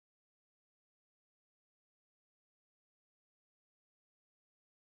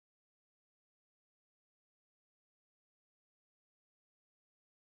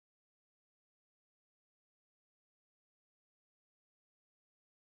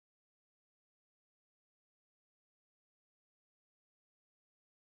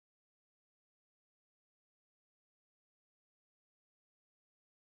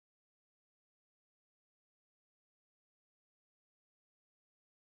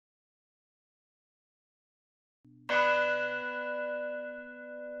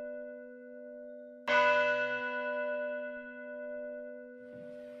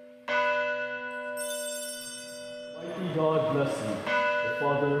Mighty God bless you, the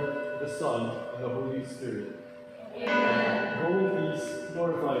Father, the Son, and the Holy Spirit. Amen. Go in peace,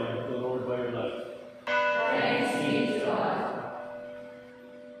 glorifying the Lord by your life. Thanks be to God.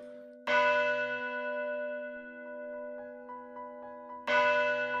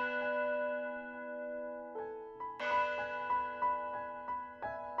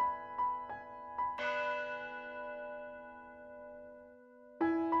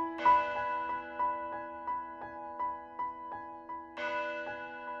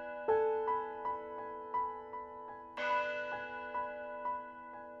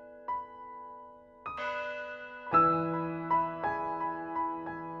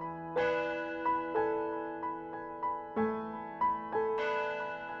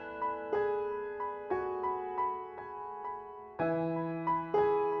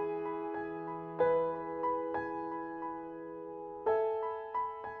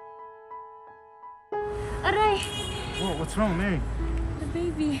 Aray! Whoa, what's wrong, Mary? The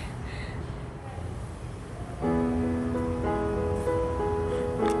baby.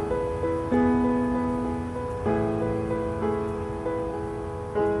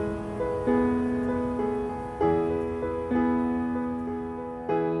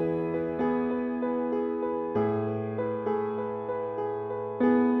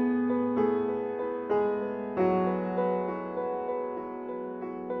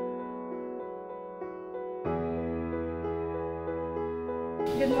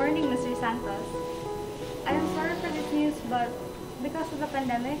 Good morning, Mr. Santos. I am sorry for this news, but because of the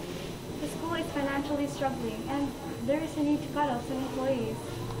pandemic, the school is financially struggling and there is a need to cut off some employees.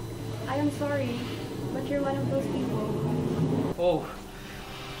 I am sorry, but you're one of those people. Oh,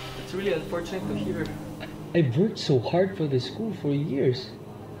 it's really unfortunate to hear. I've worked so hard for the school for years.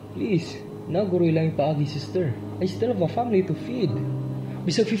 Please, naguroy lang yung paagi, sister. I still have a family to feed.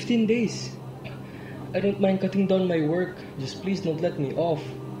 Bisa 15 days. I don't mind cutting down my work. Just please don't let me off.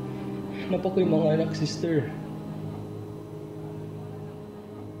 Napa ko yung mga anak, sister.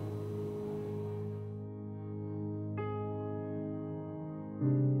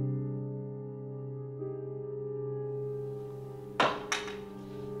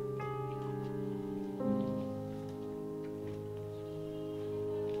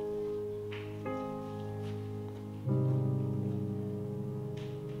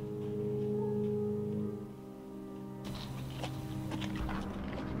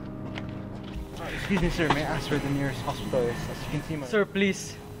 Excuse me, sir. May I ask where the nearest hospital is? As you can see, my... Sir,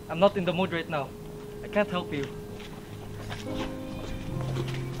 please. I'm not in the mood right now. I can't help you.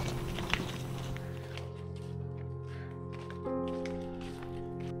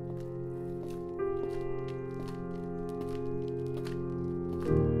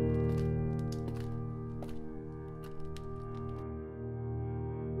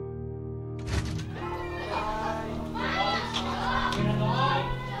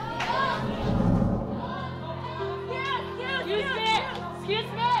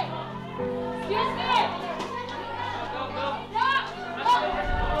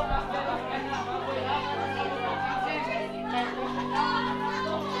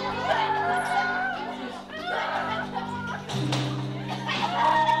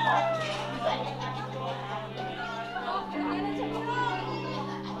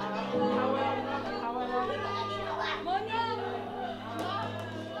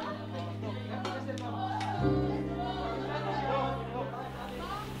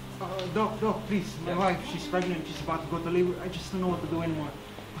 Doc, please. My wife, she's pregnant. She's about to go to labor. I just don't know what to do anymore.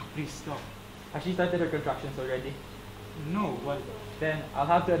 Please, Doc. Has she started her contractions already? No, but... Then I'll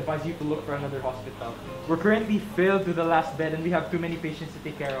have to advise you to look for another hospital. We're currently filled to the last bed and we have too many patients to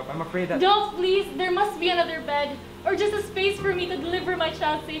take care of. I'm afraid that... Doc, please, there must be another bed. Or just a space for me to deliver my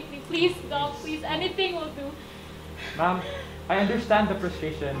child safely. Please, Doc, please, anything will do. Ma'am, I understand the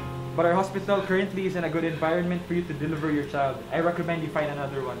frustration, but our hospital currently is in a good environment for you to deliver your child. I recommend you find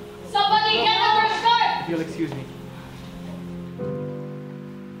another one. Somebody get a first card! If you'll excuse me.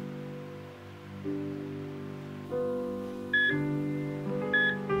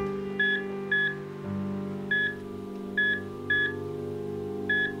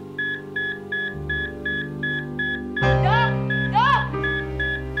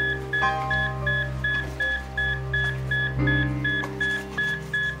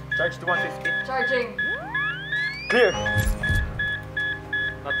 Charge to 150. Charging. Clear.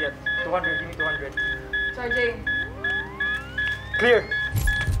 Not yet. 200. Give me 200. Charging. Clear.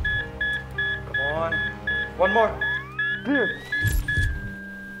 Come on. One more. Clear.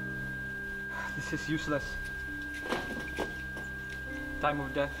 This is useless. Time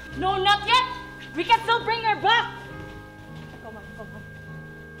of death. No, not yet! We can still bring her back! Come on, come on.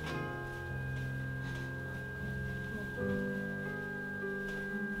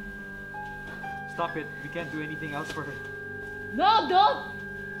 Stop it. We can't do anything else for her. No, don't!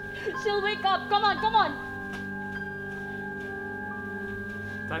 She'll wake up. Come on, come on.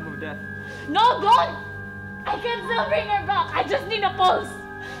 Time of death. No, don't! I can still bring her back. I just need a pulse.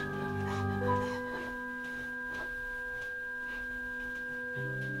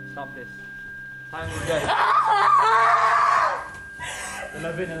 Stop this. Time of death.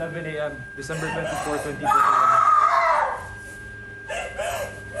 11 a.m. December 24, 2021.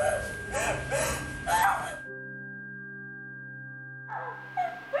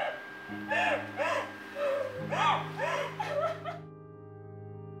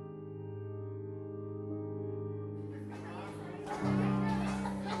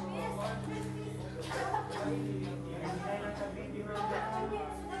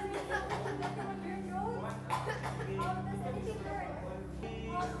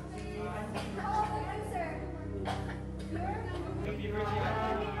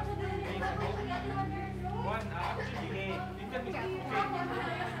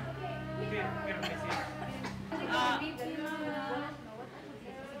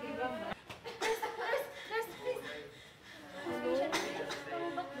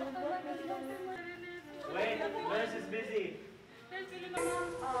 Wait, nurse is busy.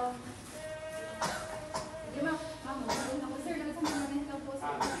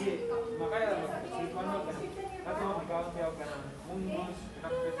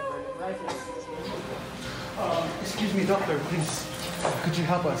 Excuse me, doctor, please. Could you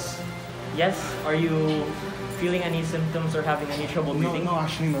help us? Yes, are you feeling any symptoms or having any trouble breathing? No,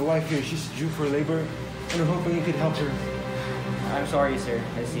 actually, my wife here, she's due for labor, and we're hoping you could help her. I'm sorry, sir.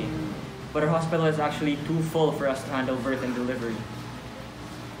 I see. But our hospital is actually too full for us to handle birth and delivery.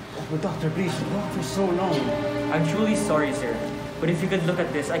 Oh, but doctor, please, not for so long. I'm truly sorry, sir. But if you could look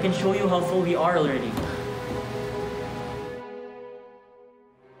at this, I can show you how full we are already.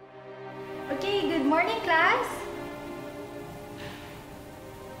 Okay, good morning, class.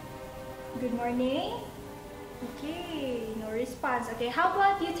 Good morning. Okay, no response. Okay, how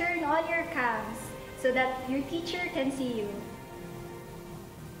about you turn on your cams so that your teacher can see you?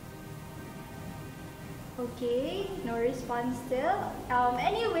 Okay, no response still.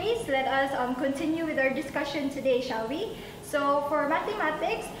 Anyways, let us continue with our discussion today, shall we? So for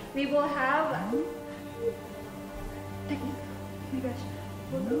mathematics, we will have... Technique. Oh my gosh.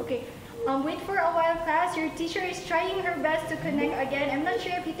 Okay. Wait for a while, class. Your teacher is trying her best to connect again. I'm not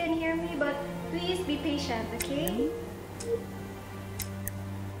sure if you can hear me, but please be patient, okay?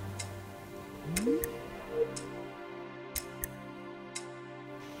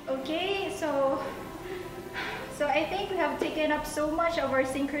 Okay, so I think we have taken up so much of our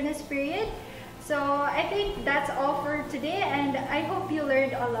synchronous period. So I think that's all for today, and I hope you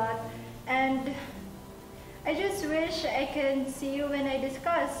learned a lot. And I just wish I can see you when I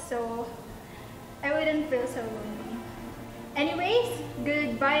discuss, so I wouldn't feel so lonely. Anyways,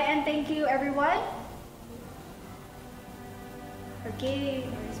 goodbye and thank you, everyone. Okay,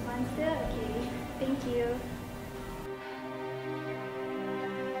 no response still? Okay, thank you.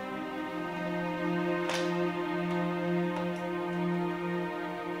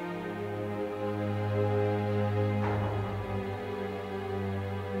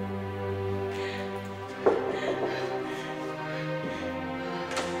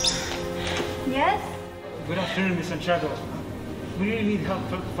 Yes? Good afternoon, Miss Santiago. We really need help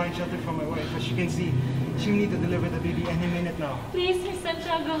to find shelter for my wife. As you can see, she will need to deliver the baby any minute now. Please, Miss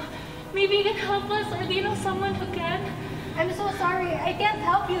Santiago, maybe you can help us, or do you know someone who can? I'm so sorry. I can't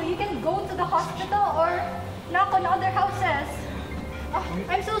help you. You can go to the hospital or knock on other houses. Oh,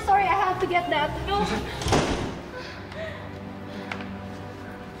 I'm so sorry. I have to get that. No.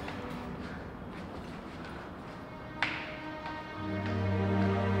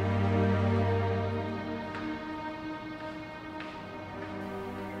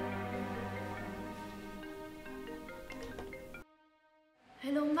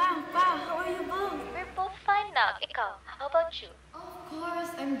 Hello, ma'am. Pa, how are you both? We're both fine now. Ikaw, how about you? Of course,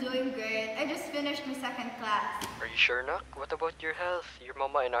 I'm doing great. I just finished my second class. Are you sure, Nak? What about your health? Your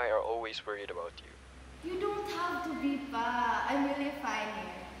mama and I are always worried about you. You don't have to be, Pa. I'm really fine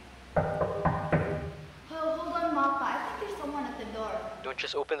here. Oh, hold on, Ma, Pa. I think there's someone at the door. Don't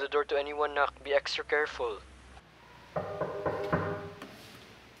just open the door to anyone, Nak. Be extra careful.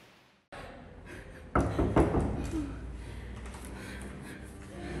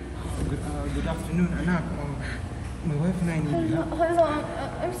 Good afternoon, anak. My wife and I need help. Hello.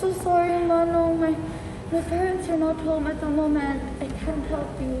 I'm so sorry, Mano. My parents are not home at the moment. I can't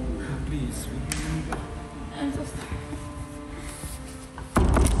help you. Please. I'm so sorry.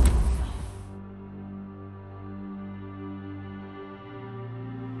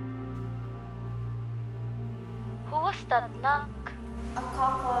 Who was that knock? A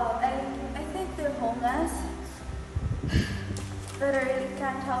couple. I think they're homeless. But I really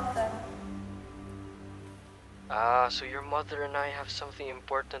can't help them. So your mother and I have something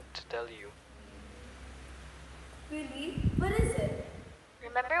important to tell you. Really? What is it?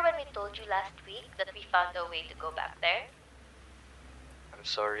 Remember when we told you last week that we found a way to go back there? I'm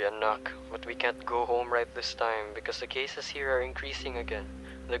sorry, Anak, but we can't go home right this time because the cases here are increasing again.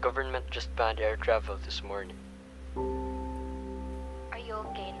 The government just banned air travel this morning. Are you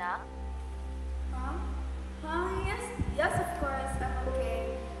okay now? Huh? Yes. Yes, of course. I'm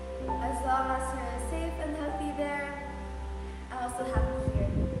okay. As long as you're safe and healthy there, I'm also happy here.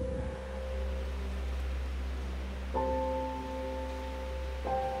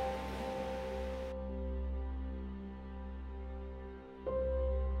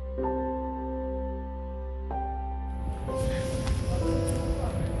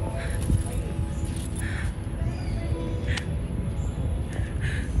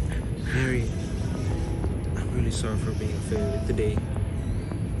 Mary, I'm really sorry for being a failure today.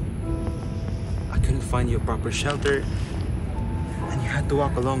 I couldn't find you a proper shelter, and you had to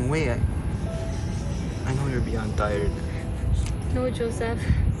walk a long way. I know you're beyond tired. No, Joseph.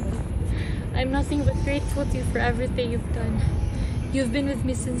 I'm nothing but grateful to you for everything you've done. You've been with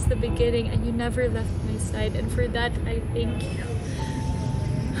me since the beginning and you never left my side, and for that I thank you.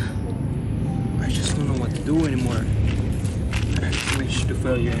 I just don't know what to do anymore. I don't wish to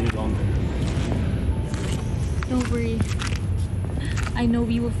fail you any longer. Don't worry. I know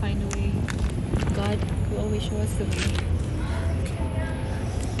we will find a way. God will always show us the way.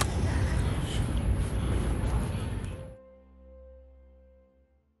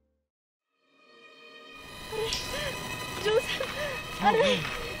 Joseph! Aray!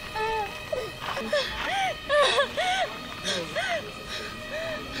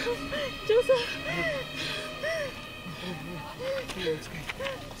 Joseph!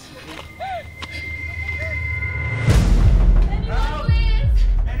 Anyone, please!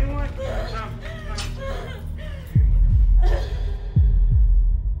 Anyone? Come.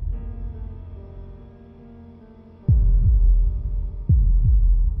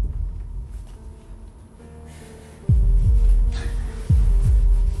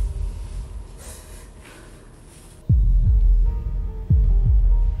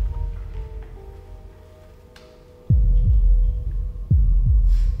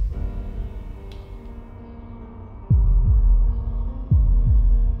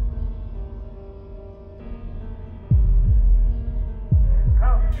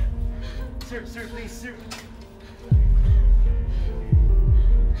 Sir, please, sir.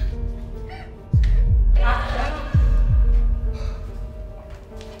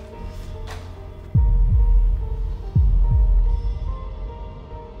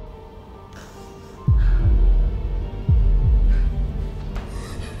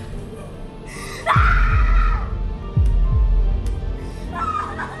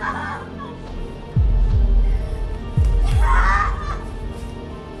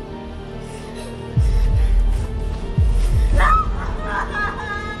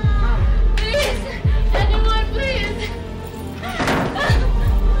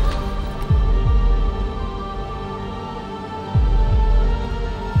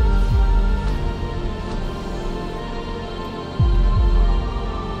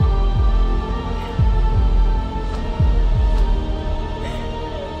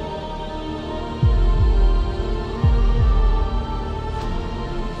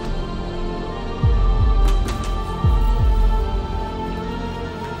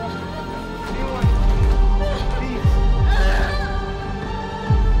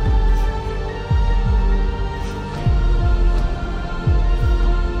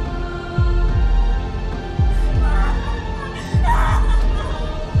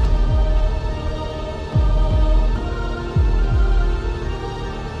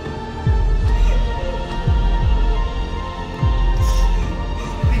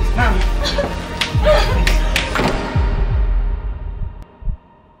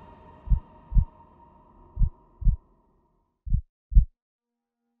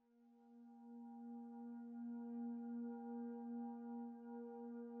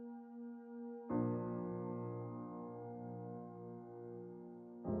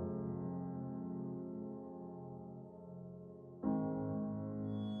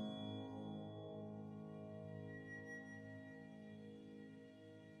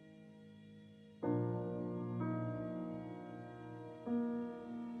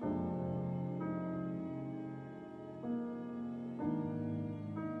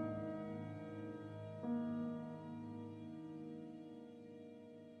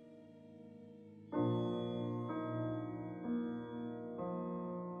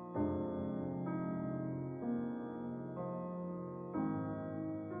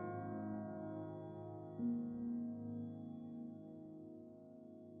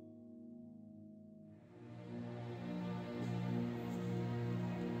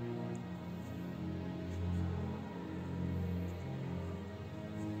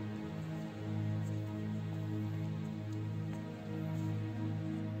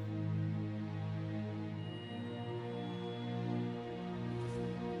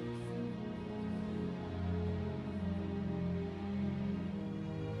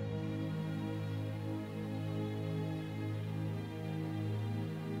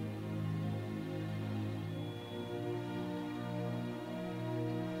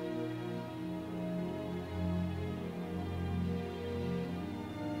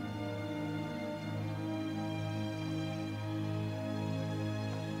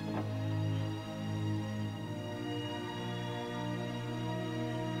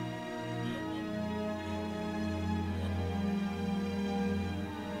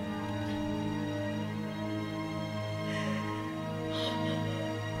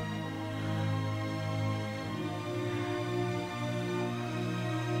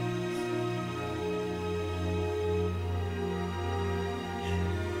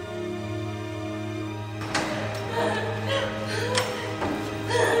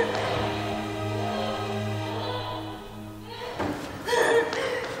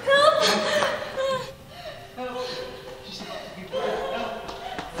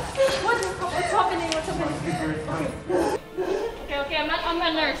 I'm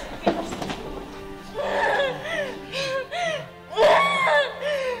a nurse.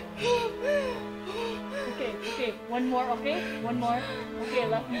 Okay, one more, okay? One more. Okay,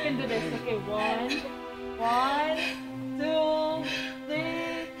 you can do this. Okay, one, two,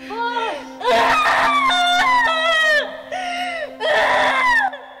 three, four.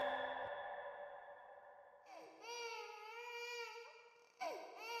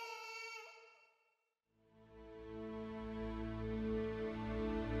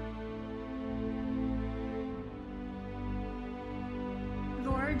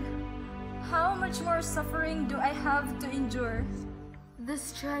 Lord, how much more suffering do I have to endure? The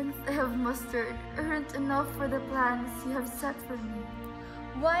strength I have mustered aren't enough for the plans you have set for me.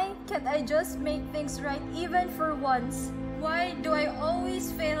 Why can't I just make things right even for once? Why do I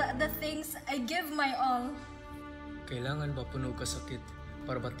always fail at the things I give my all? Kailangan ba puno ka sakit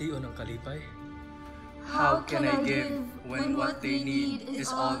para bation ang kalipay? How can I give when what they need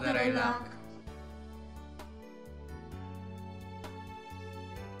is all that I lack?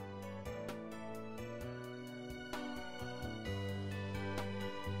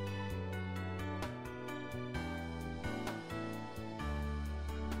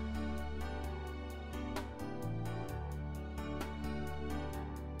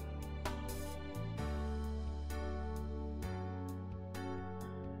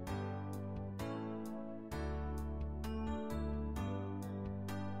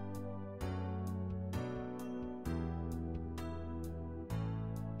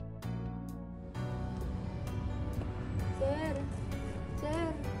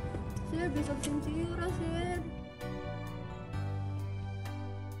 Sir, bisag sinsira, sir.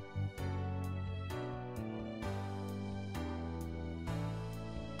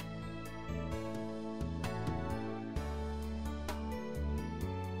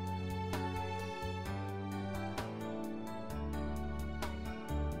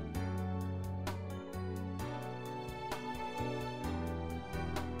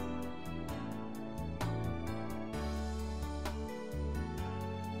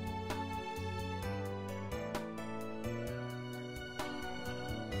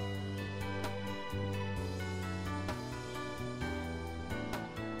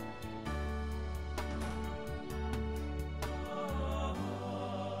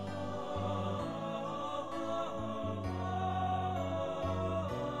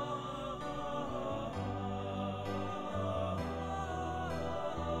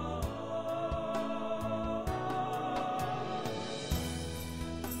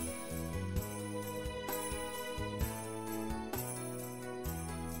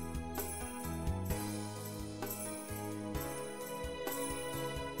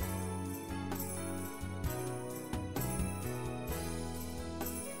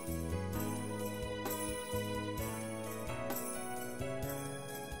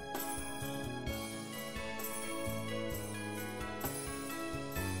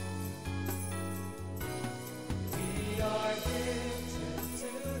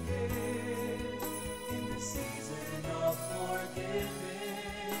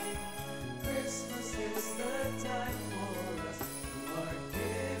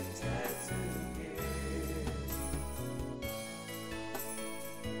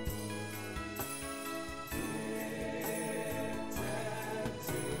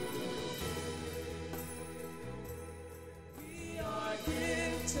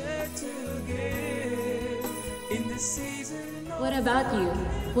 What about you?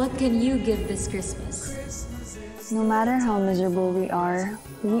 What can you give this Christmas? No matter how miserable we are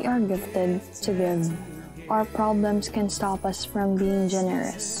gifted to give. Our problems can stop us from being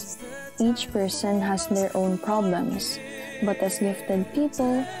generous. Each person has their own problems, but as gifted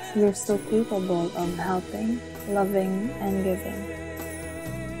people, we're still capable of helping, loving, and giving.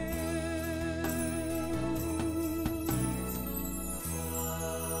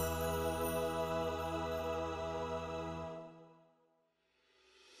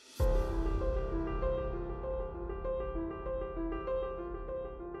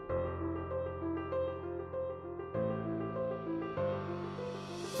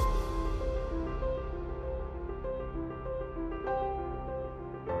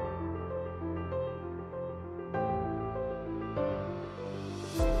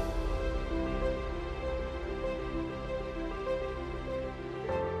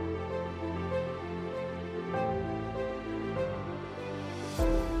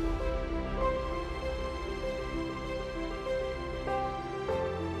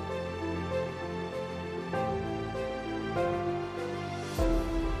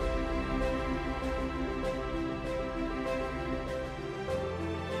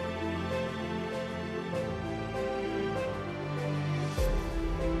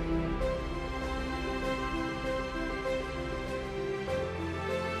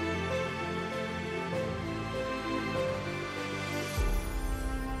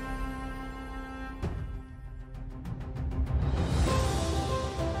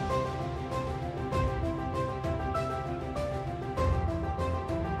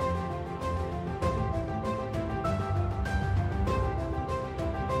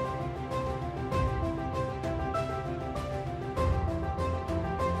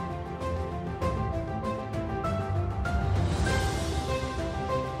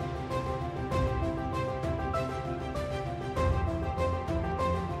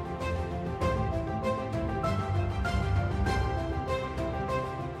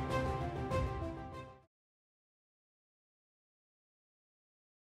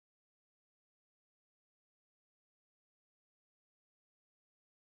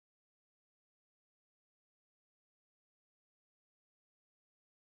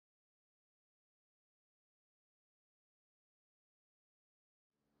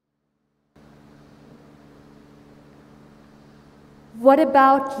 What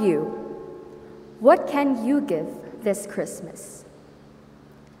about you? What can you give this Christmas?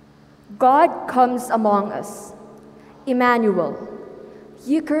 God comes among us, Emmanuel,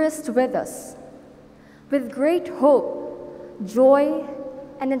 Eucharist with us. With great hope, joy,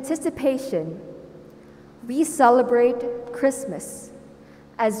 and anticipation, we celebrate Christmas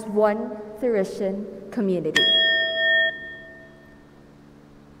as one Thracian community.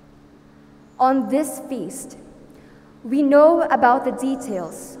 On this feast, we know about the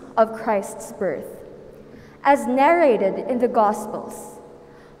details of Christ's birth, as narrated in the Gospels,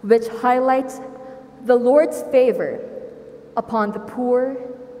 which highlight the Lord's favor upon the poor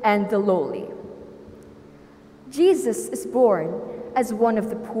and the lowly. Jesus is born as one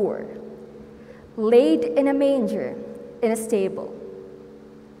of the poor, laid in a manger in a stable.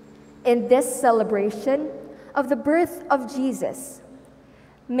 In this celebration of the birth of Jesus,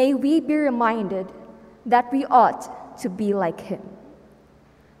 may we be reminded that we ought to be like him.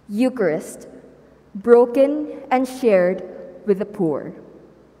 Eucharist, broken and shared with the poor.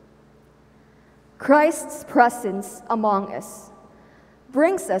 Christ's presence among us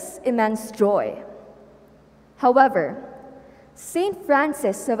brings us immense joy. However, Saint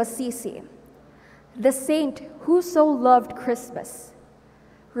Francis of Assisi, the saint who so loved Christmas,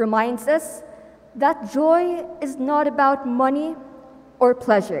 reminds us that joy is not about money or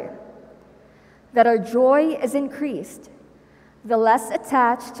pleasure, that our joy is increased the less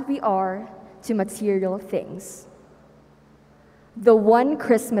attached we are to material things. The one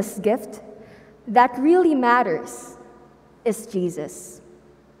Christmas gift that really matters is Jesus.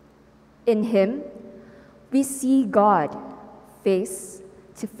 In him, we see God face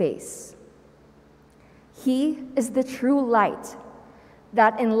to face. He is the true light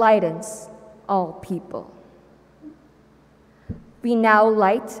that enlightens all people. We now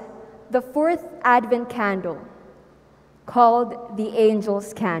light the fourth Advent candle, called the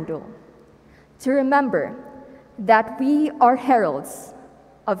Angel's Candle, to remember that we are heralds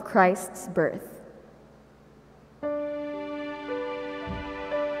of Christ's birth.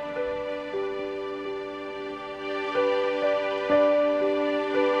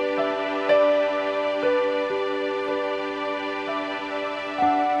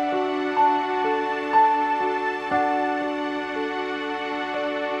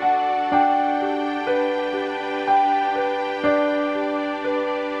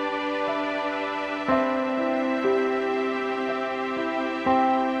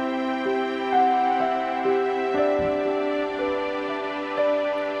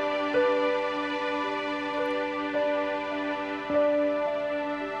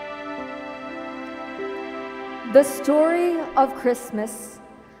 The story of Christmas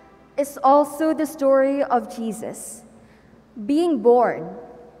is also the story of Jesus being born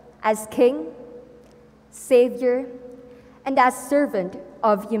as King, Savior, and as servant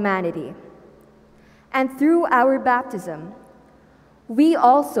of humanity. And through our baptism, we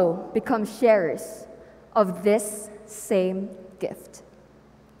also become sharers of this same gift.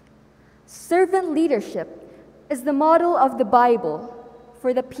 Servant leadership is the model of the Bible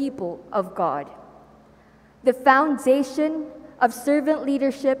for the people of God. The foundation of servant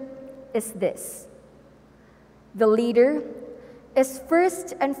leadership is this: the leader is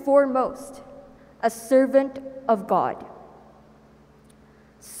first and foremost a servant of God.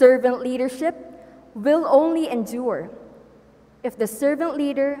 Servant leadership will only endure if the servant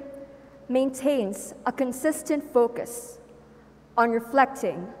leader maintains a consistent focus on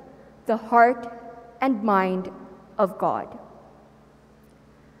reflecting the heart and mind of God.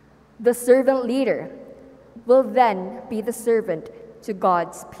 The servant leader will then be the servant to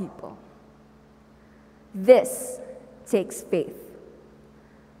God's people. This takes faith.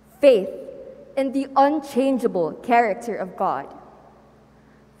 Faith in the unchangeable character of God.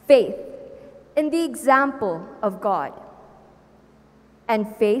 Faith in the example of God.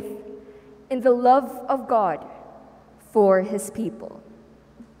 And faith in the love of God for his people.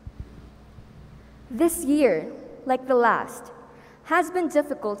 This year, like the last, has been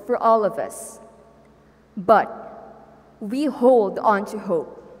difficult for all of us. But we hold on to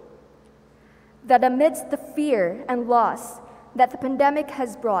hope that amidst the fear and loss that the pandemic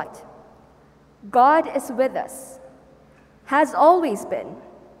has brought, God is with us, has always been,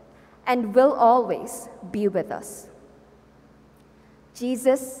 and will always be with us.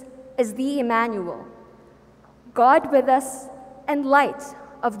 Jesus is the Emmanuel, God with us and light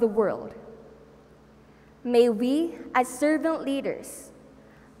of the world. May we, as servant leaders,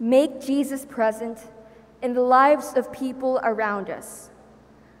 make Jesus present in the lives of people around us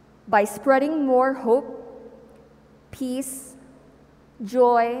by spreading more hope, peace,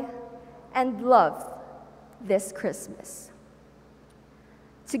 joy, and love this Christmas.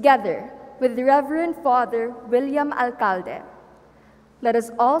 together with the Reverend Father William Alcalde. Let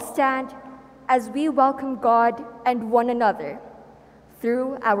us all stand as we welcome God and one another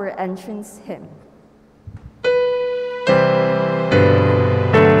through our entrance hymn.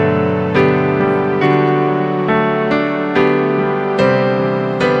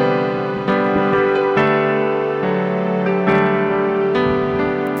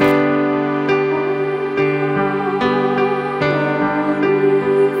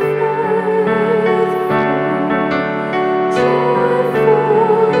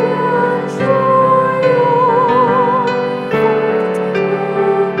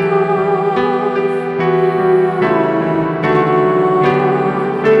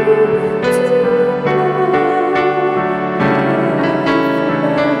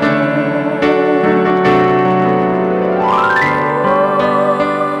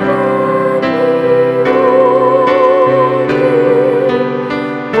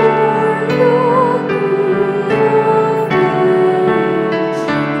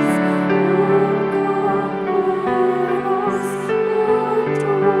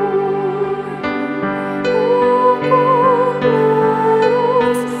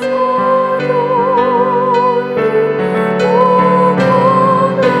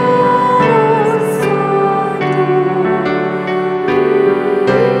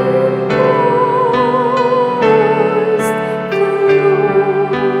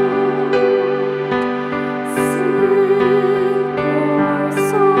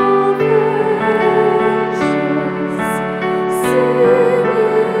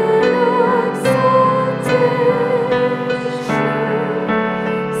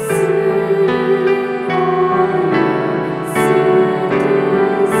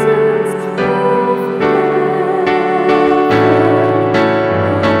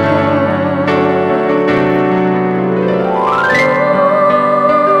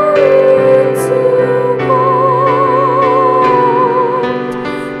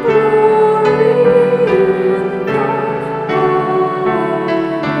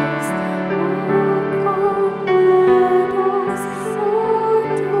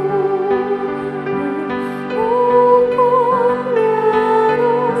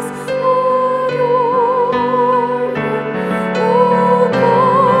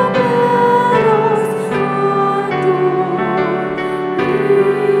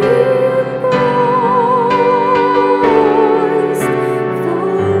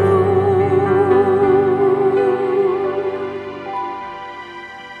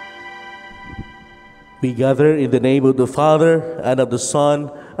 We gather in the name of the Father, and of the Son,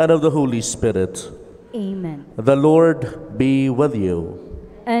 and of the Holy Spirit. Amen. The Lord be with you.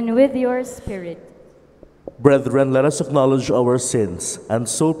 And with your spirit. Brethren, let us acknowledge our sins and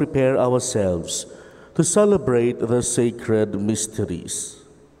so prepare ourselves to celebrate the sacred mysteries.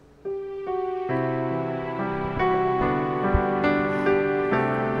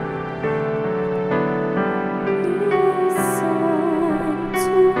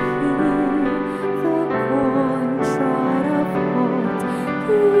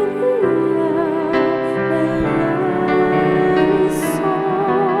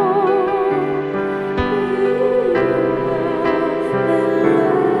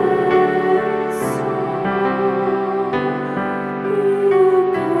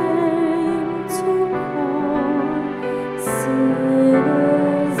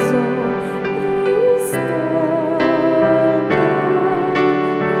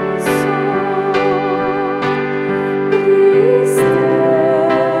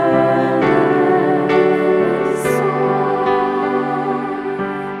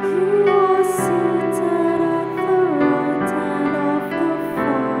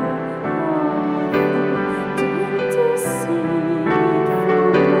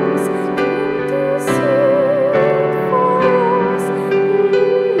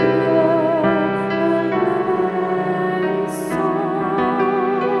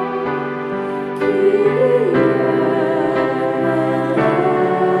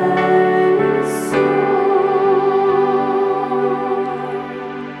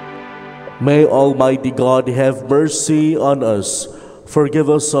 May Almighty God have mercy on us, forgive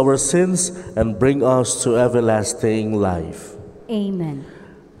us our sins, and bring us to everlasting life. Amen.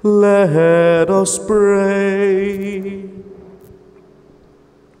 Let us pray.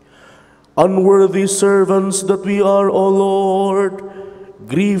 Unworthy servants that we are, O Lord,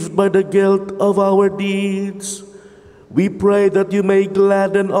 grieved by the guilt of our deeds, we pray that you may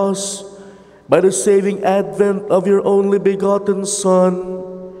gladden us by the saving advent of your only begotten Son,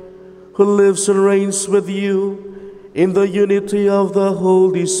 who lives and reigns with you in the unity of the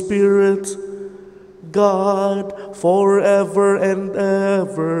Holy Spirit, God, forever and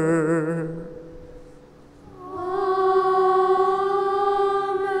ever.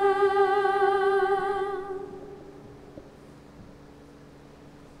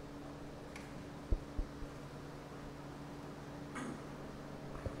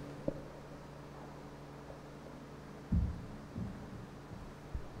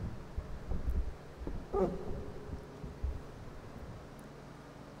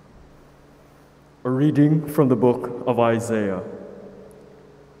 A reading from the book of Isaiah.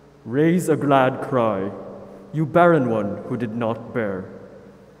 Raise a glad cry, you barren one who did not bear.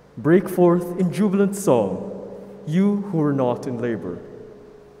 Break forth in jubilant song, you who were not in labor.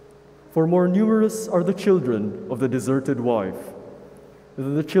 For more numerous are the children of the deserted wife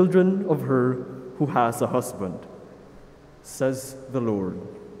than the children of her who has a husband, says the Lord.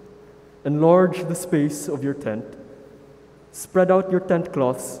 Enlarge the space of your tent. Spread out your tent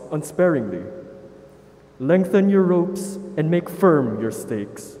cloths unsparingly. Lengthen your ropes and make firm your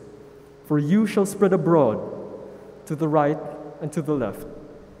stakes, for you shall spread abroad to the right and to the left.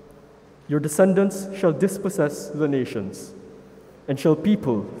 Your descendants shall dispossess the nations and shall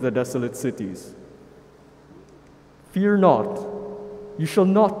people the desolate cities. Fear not, you shall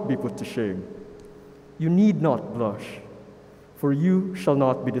not be put to shame. You need not blush, for you shall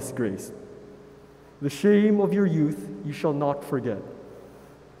not be disgraced. The shame of your youth you shall not forget.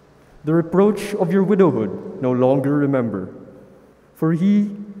 The reproach of your widowhood no longer remember, for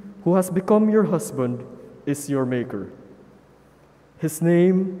he who has become your husband is your maker. His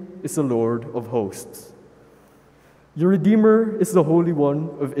name is the Lord of hosts. Your Redeemer is the Holy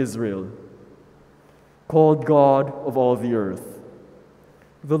One of Israel, called God of all the earth.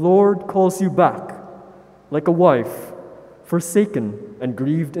 The Lord calls you back like a wife, forsaken and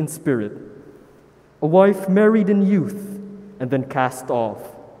grieved in spirit, a wife married in youth and then cast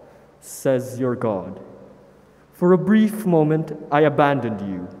off, says your God. For a brief moment I abandoned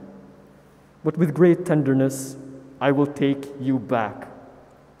you, but with great tenderness I will take you back.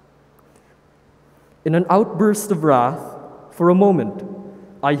 In an outburst of wrath, for a moment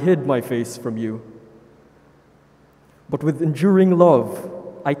I hid my face from you, but with enduring love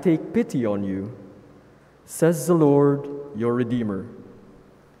I take pity on you, says the Lord, your Redeemer.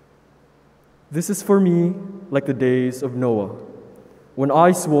 This is for me like the days of Noah, when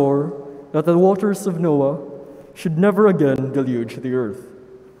I swore that the waters of Noah should never again deluge the earth.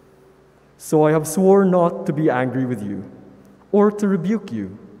 So I have sworn not to be angry with you, or to rebuke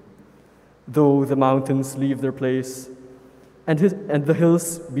you, though the mountains leave their place, and the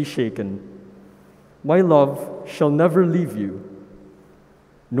hills be shaken. My love shall never leave you,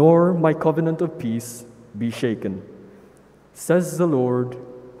 nor my covenant of peace be shaken, says the Lord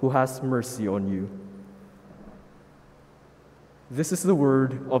who has mercy on you. This is the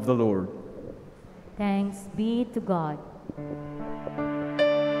word of the Lord. Thanks be to God.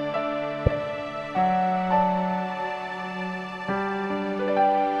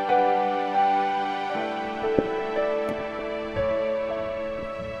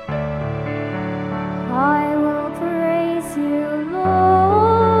 I will praise you, Lord,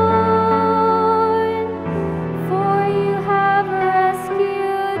 for you have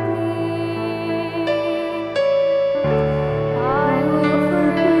rescued me. I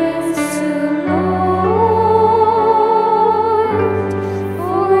will praise you, Lord,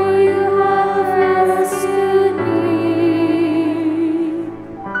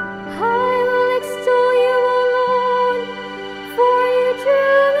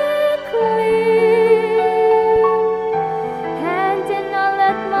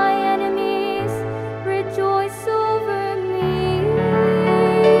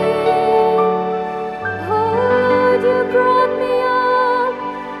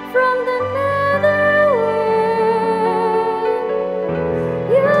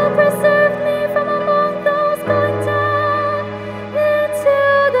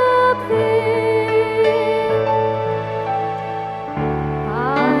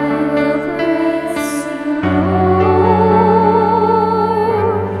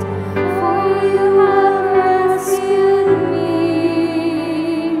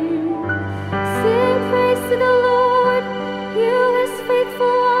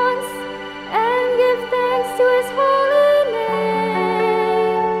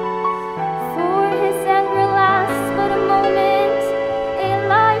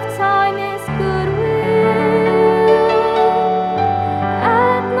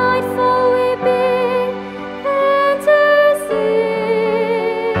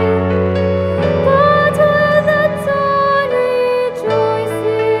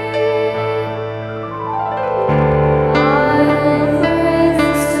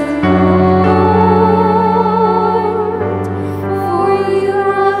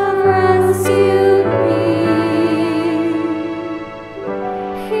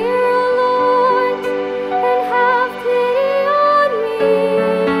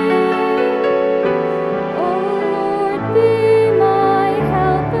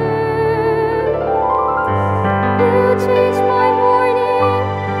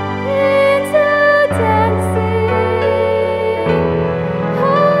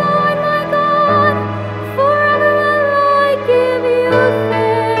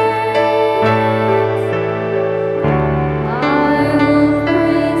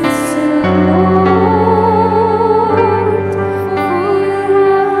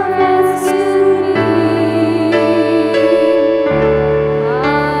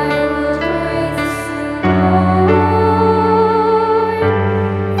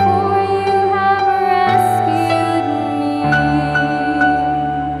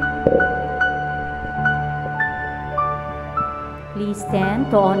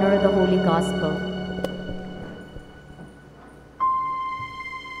 to honor the Holy Gospel.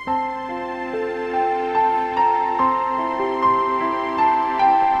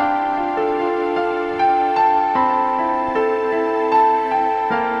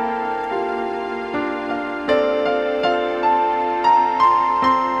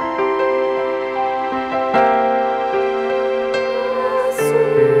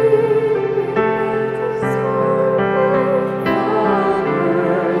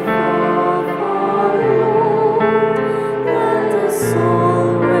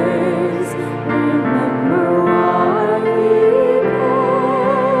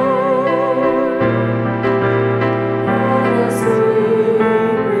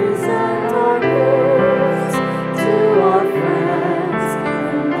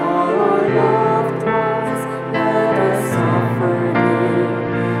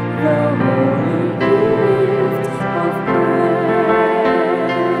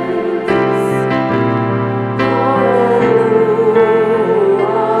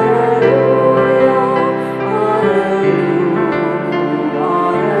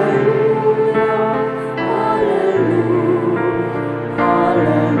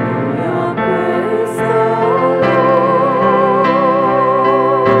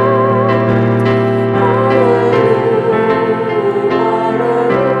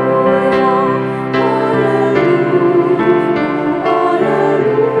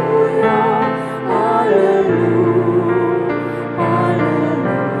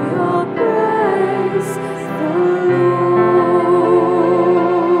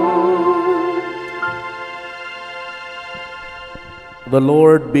 The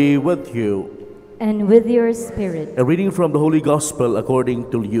Lord be with you. And with your spirit. A reading from the Holy Gospel according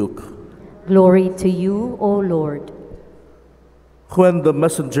to Luke. Glory to you, O Lord. When the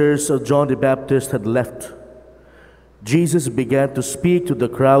messengers of John the Baptist had left, Jesus began to speak to the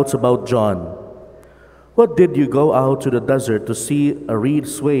crowds about John. What did you go out to the desert to see? A reed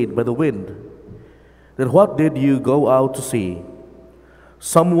swayed by the wind? Then what did you go out to see?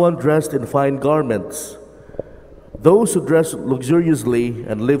 Someone dressed in fine garments? Those who dress luxuriously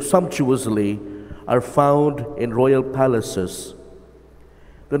and live sumptuously are found in royal palaces.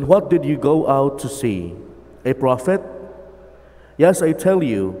 Then what did you go out to see? A prophet? Yes, I tell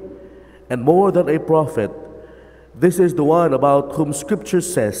you, and more than a prophet. This is the one about whom Scripture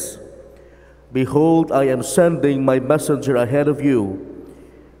says, "Behold, I am sending my messenger ahead of you.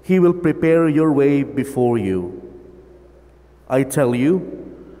 He will prepare your way before you." I tell you,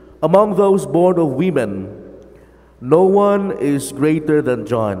 among those born of women, no one is greater than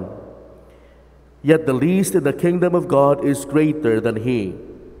John. Yet the least in the kingdom of God is greater than he.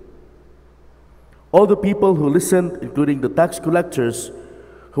 All the people who listened, including the tax collectors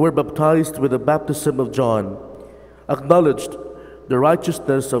who were baptized with the baptism of John, acknowledged the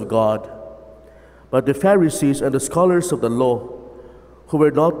righteousness of God. But the Pharisees and the scholars of the law, who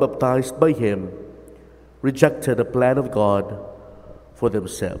were not baptized by him, rejected the plan of God for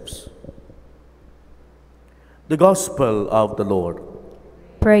themselves. The Gospel of the Lord.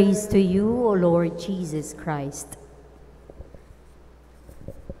 Praise to you, O Lord Jesus Christ.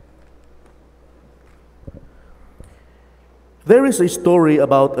 There is a story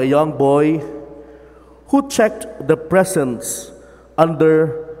about a young boy who checked the presents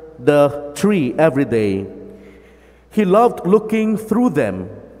under the tree every day. He loved looking through them,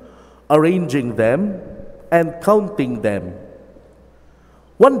 arranging them, and counting them.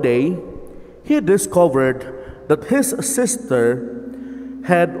 One day, he discovered that his sister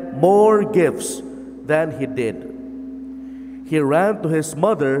had more gifts than he did. He ran to his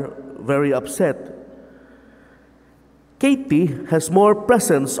mother, very upset. "Katie has more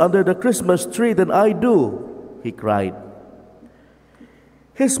presents under the Christmas tree than I do," he cried.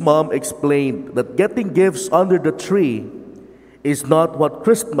 His mom explained that getting gifts under the tree is not what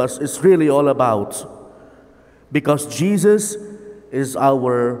Christmas is really all about, because Jesus is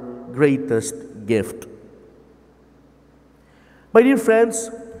our greatest gift. My dear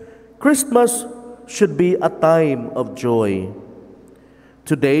friends, Christmas should be a time of joy.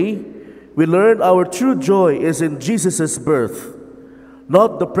 Today, we learn our true joy is in Jesus' birth,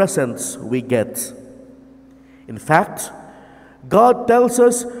 not the presents we get. In fact, God tells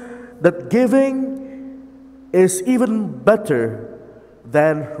us that giving is even better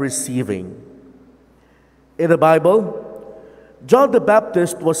than receiving. In the Bible, John the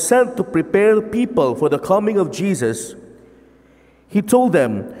Baptist was sent to prepare people for the coming of Jesus. He told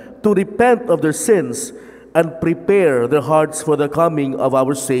them to repent of their sins and prepare their hearts for the coming of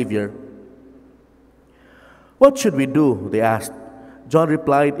our Savior. "What should we do?" they asked. John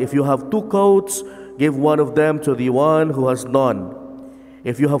replied, "If you have 2 coats, give one of them to the one who has none.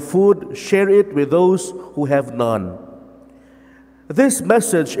 If you have food, share it with those who have none. This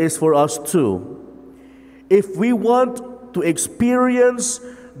message is for us too. If we want to experience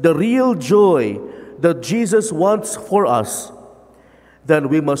the real joy that Jesus wants for us, then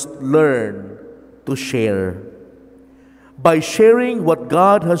we must learn to share. By sharing what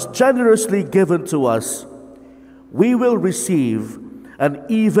God has generously given to us, we will receive an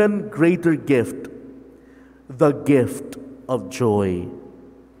even greater gift, the gift of joy.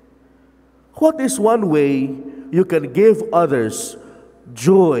 What is one way you can give others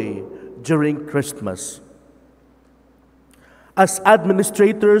joy during Christmas? As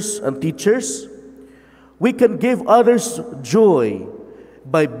administrators and teachers, we can give others joy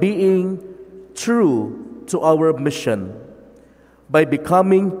by being true to our mission, by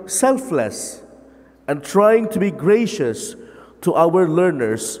becoming selfless and trying to be gracious to our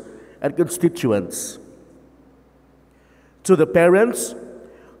learners and constituents. To the parents,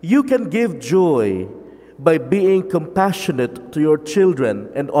 you can give joy by being compassionate to your children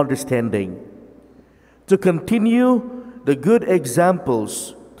and understanding. To continue the good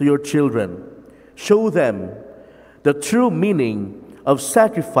examples to your children, show them the true meaning of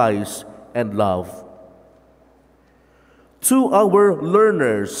sacrifice and love. To our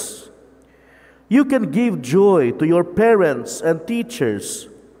learners, you can give joy to your parents and teachers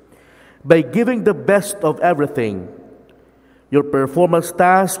by giving the best of everything, your performance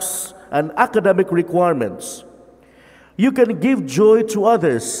tasks and academic requirements. You can give joy to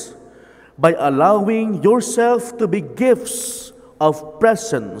others by allowing yourself to be gifts of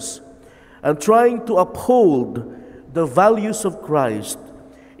presence and trying to uphold the values of Christ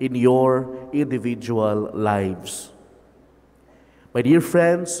in your individual lives. My dear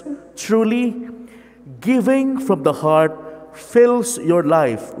friends, truly, giving from the heart fills your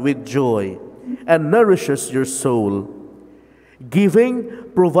life with joy and nourishes your soul.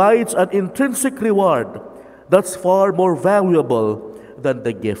 Giving provides an intrinsic reward that's far more valuable than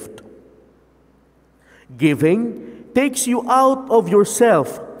the gift. Giving takes you out of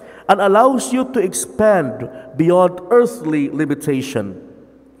yourself and allows you to expand beyond earthly limitation.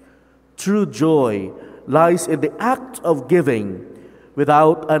 True joy lies in the act of giving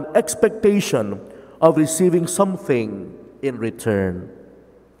without an expectation of receiving something in return.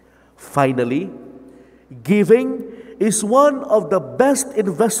 Finally, giving is one of the best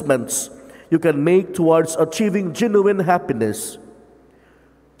investments you can make towards achieving genuine happiness.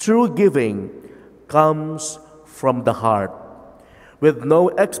 True giving comes from the heart, with no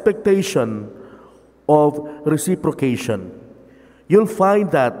expectation of reciprocation. You'll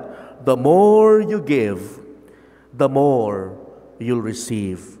find that the more you give, the more you'll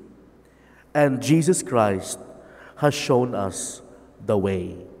receive. And Jesus Christ has shown us the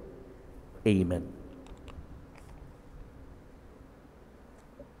way. Amen.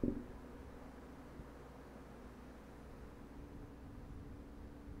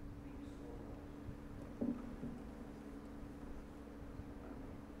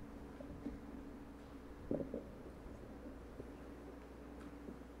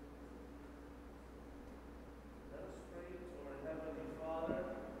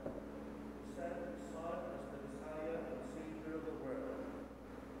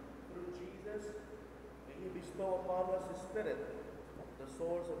 Bestow upon us His Spirit, the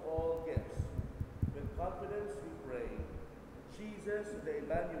source of all gifts. With confidence we pray. Jesus the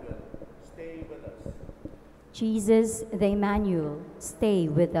Emmanuel, stay with us. Jesus the Emmanuel, stay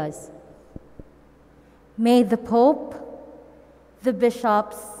with us. May the Pope, the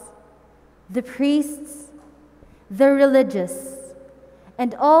bishops, the priests, the religious,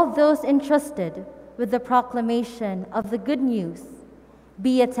 and all those entrusted with the proclamation of the good news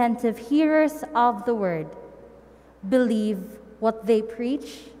be attentive hearers of the word, believe what they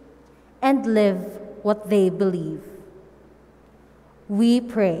preach, and live what they believe. We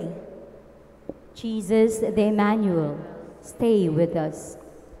pray. Jesus the Emmanuel, stay with us.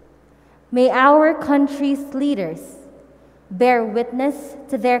 May our country's leaders bear witness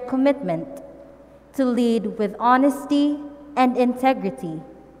to their commitment to lead with honesty and integrity,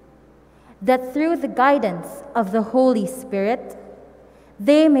 that through the guidance of the Holy Spirit,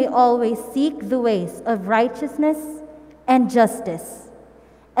 they may always seek the ways of righteousness and justice,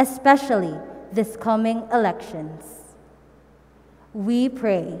 especially this coming elections. We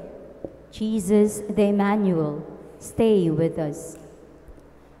pray. Jesus the Emmanuel, stay with us.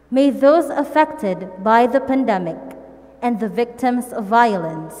 May those affected by the pandemic and the victims of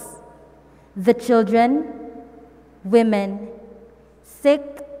violence, the children, women,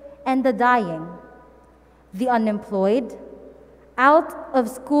 sick, and the dying, the unemployed, out of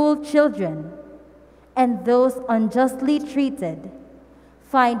school children, and those unjustly treated,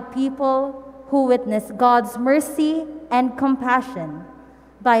 Find people who witness God's mercy and compassion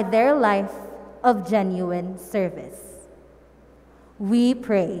by their life of genuine service. We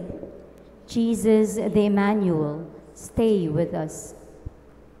pray. Jesus the Emmanuel, stay with us.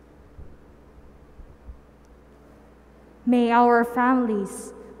 May our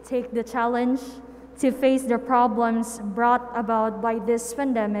families take the challenge to face the problems brought about by this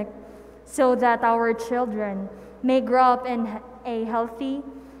pandemic so that our children may grow up in a healthy,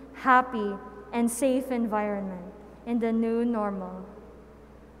 happy, and safe environment in the new normal.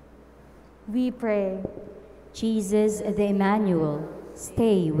 We pray. Jesus the Emmanuel,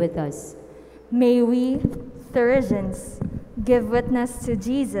 stay with us. May we, Thursians, give witness to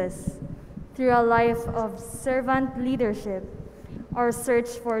Jesus through a life of servant leadership, our search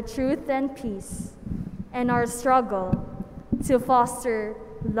for truth and peace, and our struggle to foster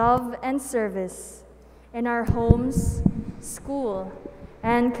love and service in our homes, school,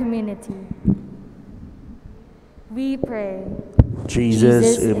 and community. We pray.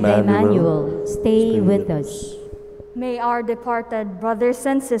 Jesus the Emmanuel, stay with us. May our departed brothers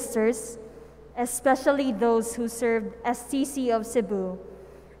and sisters, especially those who served STC of Cebu,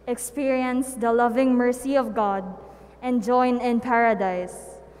 experience the loving mercy of God and join in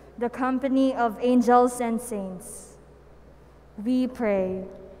paradise, the company of angels and saints. We pray.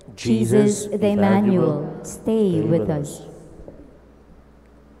 Jesus the Emmanuel, stay with us.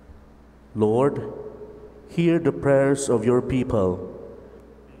 Lord, hear the prayers of your people.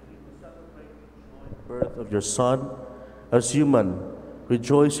 Birth of your Son, as human,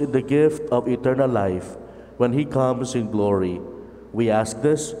 rejoice in the gift of eternal life when he comes in glory. We ask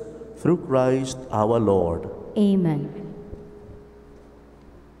this through Christ our Lord. Amen.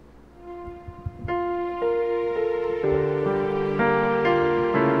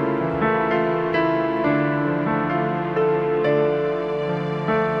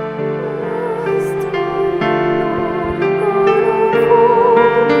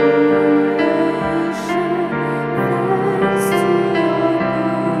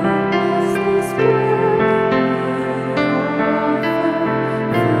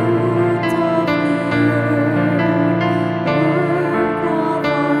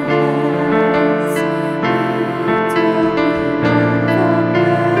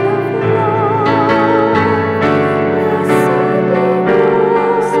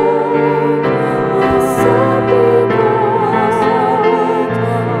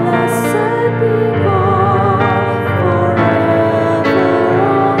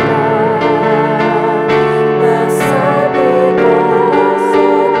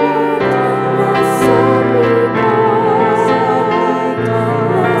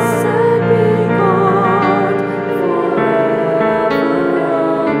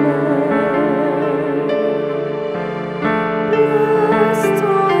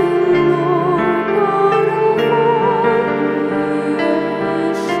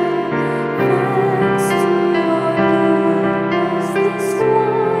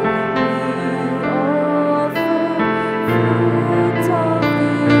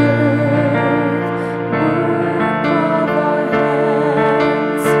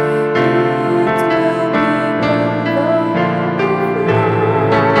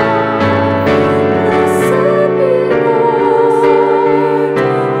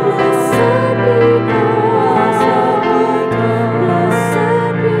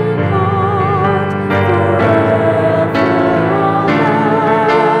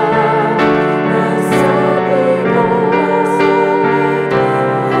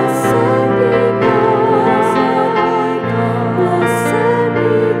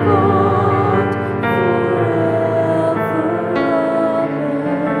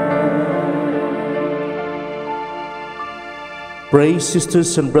 Pray,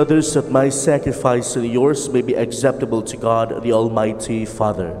 sisters and brothers, that my sacrifice and yours may be acceptable to God, the Almighty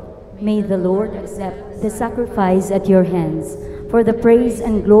Father. May the Lord accept the sacrifice at your hands for the praise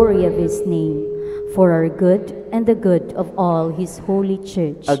and glory of his name, for our good and the good of all his holy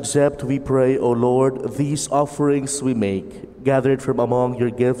church. Accept, we pray, O Lord, these offerings we make, gathered from among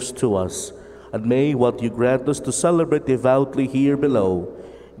your gifts to us, and may what you grant us to celebrate devoutly here below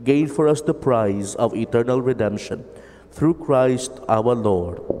gain for us the prize of eternal redemption. Through Christ our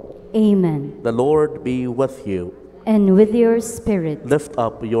Lord. Amen. The Lord be with you. And with your spirit. Lift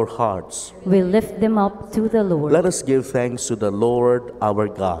up your hearts. We lift them up to the Lord. Let us give thanks to the Lord our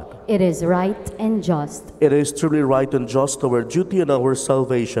God. It is right and just. It is truly right and just, our duty and our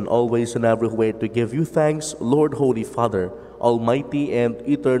salvation, always and everywhere, to give you thanks, Lord, Holy Father, Almighty and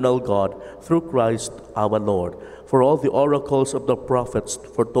eternal God, through Christ our Lord. For all the oracles of the prophets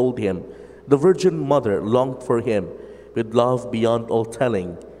foretold him, the Virgin Mother longed for him. with love beyond all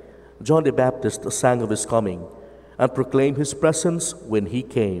telling. John the Baptist sang of his coming and proclaimed his presence when he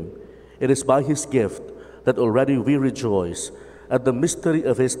came. It is by his gift that already we rejoice at the mystery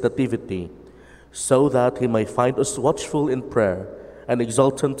of his nativity, so that he may find us watchful in prayer and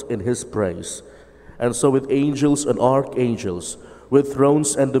exultant in his praise. And so with angels and archangels, with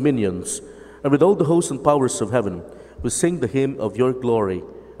thrones and dominions, and with all the hosts and powers of heaven, we sing the hymn of your glory,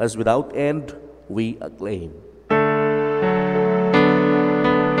 as without end we acclaim.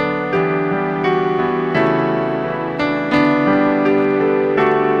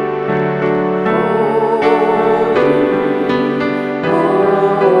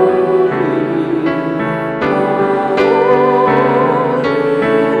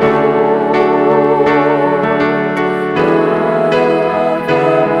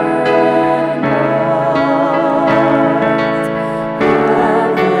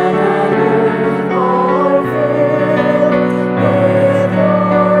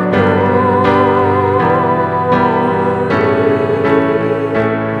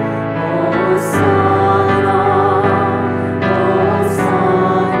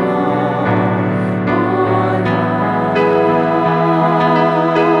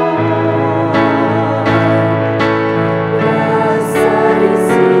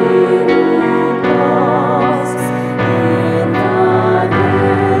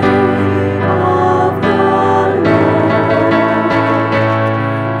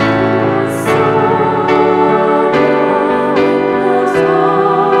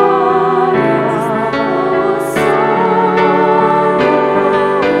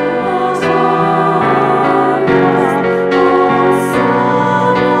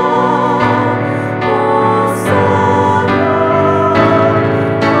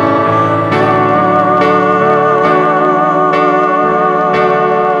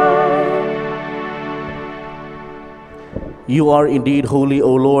 You are indeed holy,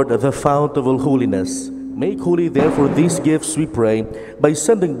 O Lord, the fount of all holiness. Make holy, therefore, these gifts, we pray, by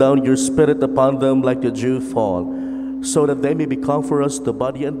sending down your Spirit upon them like the dew fall, so that they may become for us the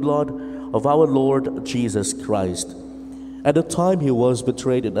body and blood of our Lord Jesus Christ. At the time he was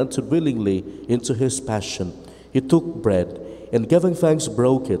betrayed and entered willingly into his passion, he took bread, and giving thanks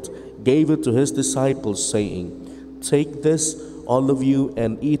broke it, gave it to his disciples, saying, "Take this, all of you,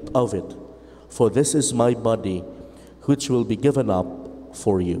 and eat of it, for this is my body, which will be given up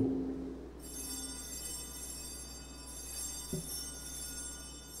for you."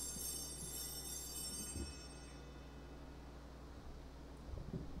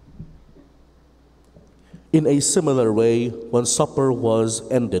 In a similar way, when supper was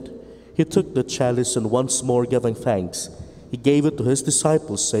ended, he took the chalice, and once more giving thanks, he gave it to his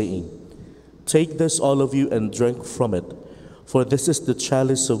disciples, saying, "Take this, all of you, and drink from it. For this is the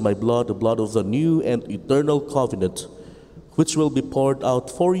chalice of my blood, the blood of the new and eternal covenant, which will be poured out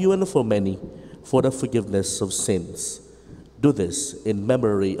for you and for many for the forgiveness of sins. Do this in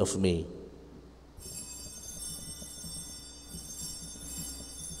memory of me."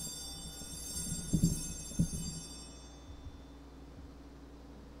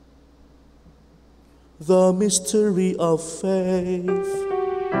 The mystery of faith.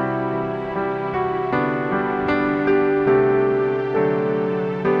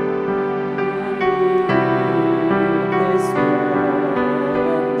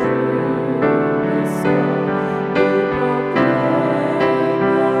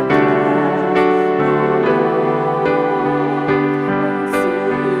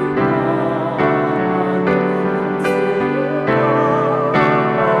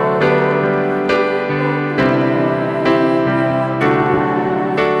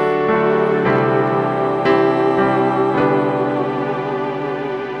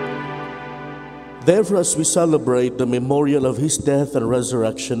 Therefore, as we celebrate the memorial of his death and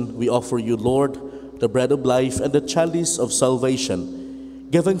resurrection, we offer you, Lord, the bread of life and the chalice of salvation,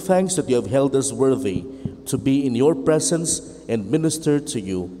 giving thanks that you have held us worthy to be in your presence and minister to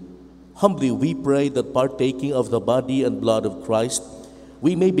you. Humbly we pray that, partaking of the body and blood of Christ,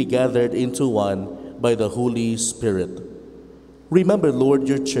 we may be gathered into one by the Holy Spirit. Remember, Lord,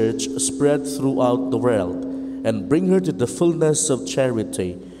 your church spread throughout the world, and bring her to the fullness of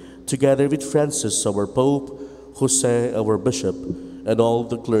charity, together with Francis, our Pope, Jose, our Bishop, and all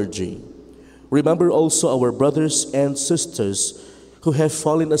the clergy. Remember also our brothers and sisters who have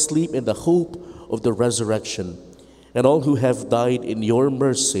fallen asleep in the hope of the resurrection, and all who have died in your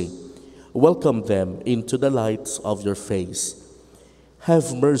mercy. Welcome them into the light of your face.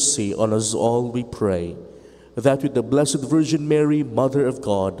 Have mercy on us all, we pray, that with the Blessed Virgin Mary, Mother of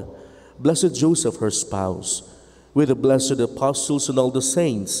God, Blessed Joseph, her spouse, with the blessed apostles and all the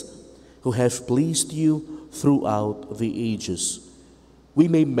saints who have pleased you throughout the ages. We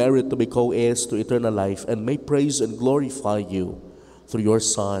may merit to be co-heirs to eternal life and may praise and glorify you through your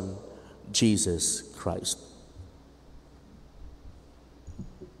Son, Jesus Christ.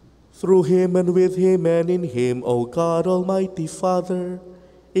 Through him and with him and in him, O God, Almighty Father,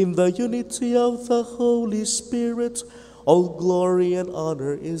 in the unity of the Holy Spirit, all glory and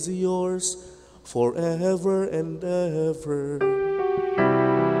honor is yours forever and ever.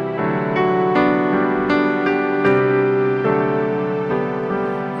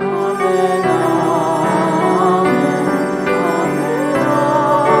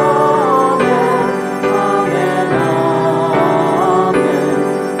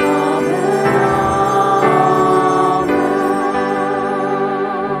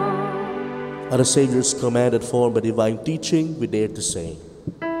 At the Savior's command and formed by divine teaching, we dare to say,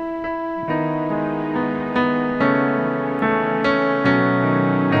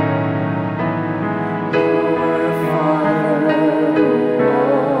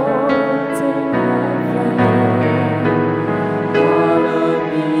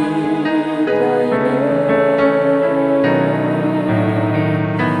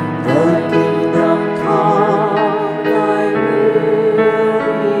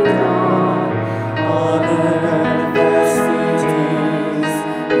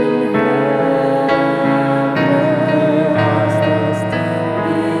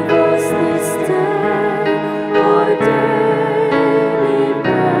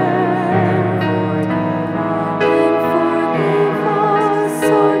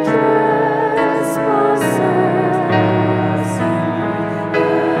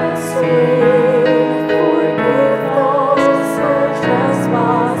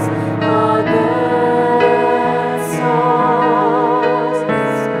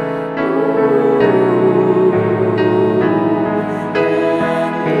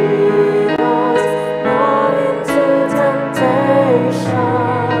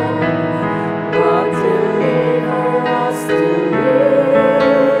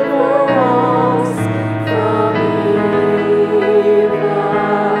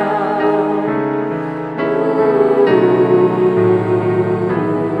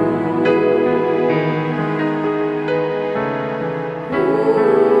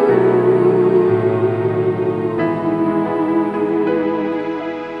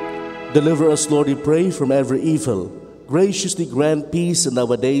 Deliver us, Lord, we pray, from every evil. Graciously grant peace in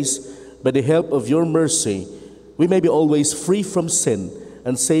our days. By the help of your mercy, we may be always free from sin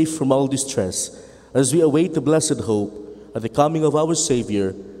and safe from all distress, as we await the blessed hope at the coming of our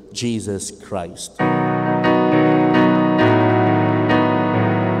Savior, Jesus Christ.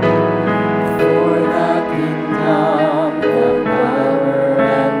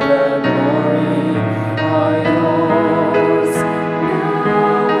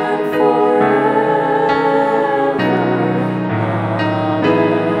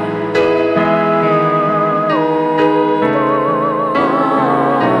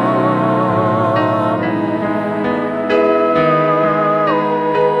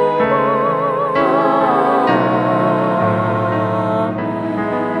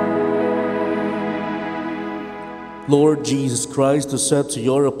 Lord Jesus Christ, who said to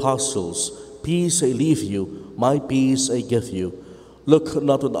your apostles, "Peace I leave you, my peace I give you," look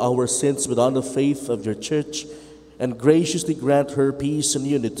not on our sins but on the faith of your church, and graciously grant her peace and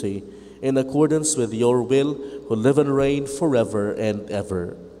unity in accordance with your will, who live and reign forever and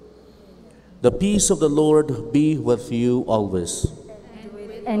ever. The peace of the Lord be with you always.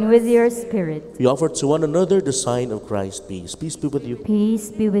 And with your spirit. We offer to one another the sign of Christ's peace. Peace be with you. Peace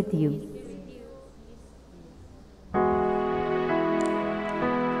be with you. Oh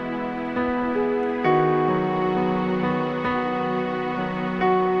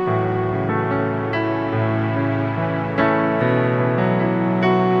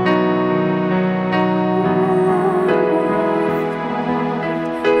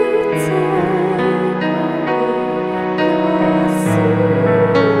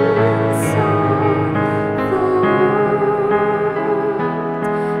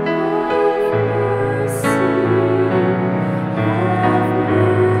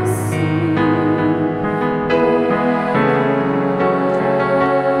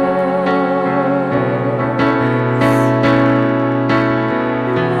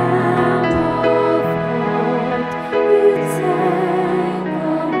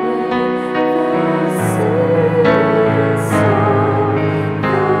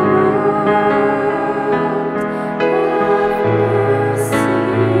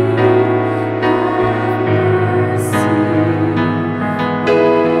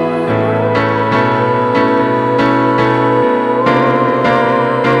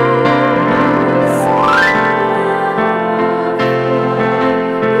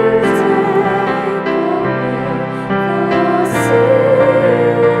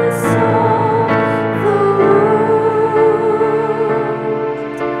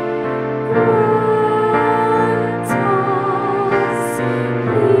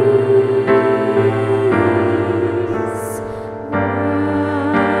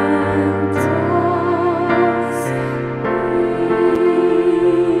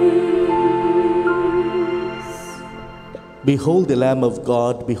Behold the Lamb of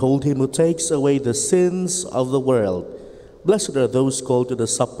God, behold him who takes away the sins of the world. Blessed are those called to the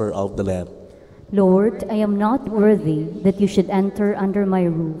supper of the Lamb. Lord, I am not worthy that you should enter under my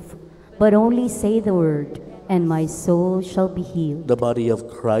roof, but only say the word, and my soul shall be healed. The body of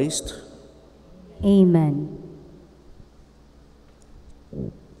Christ. Amen.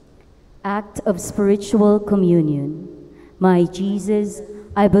 Act of spiritual communion. My Jesus,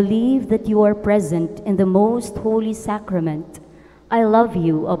 I believe that you are present in the most holy sacrament. I love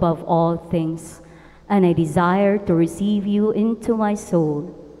you above all things, and I desire to receive you into my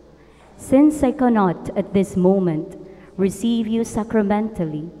soul. Since I cannot at this moment receive you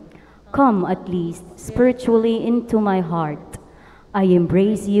sacramentally, come at least spiritually into my heart. I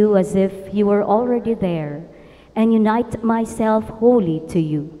embrace you as if you were already there, and unite myself wholly to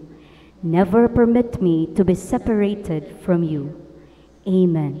you. Never permit me to be separated from you.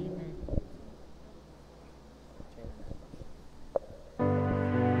 Amen.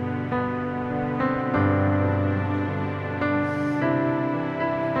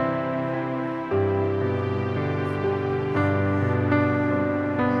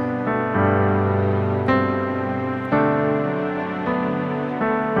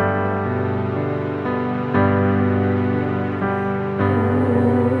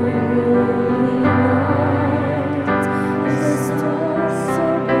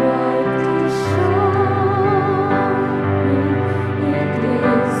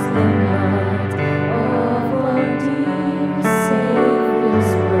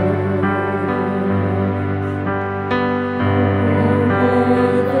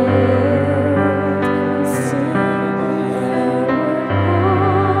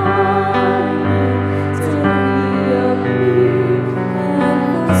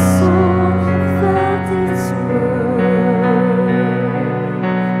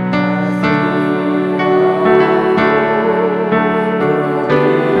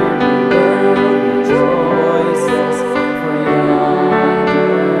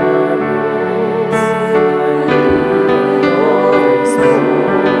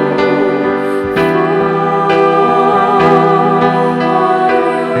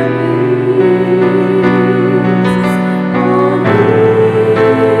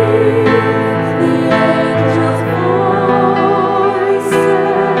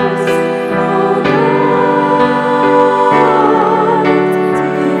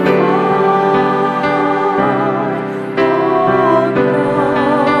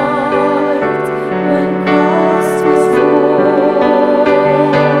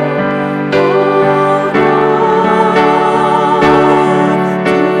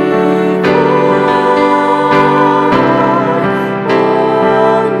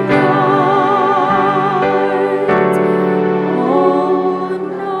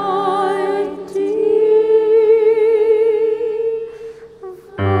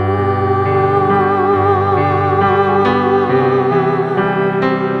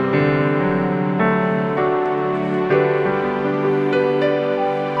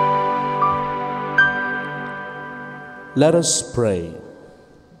 Let us pray.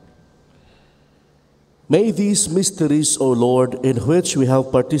 May these mysteries, O Lord, in which we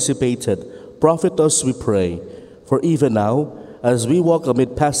have participated, profit us, we pray. For even now, as we walk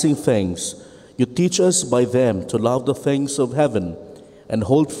amid passing things, you teach us by them to love the things of heaven and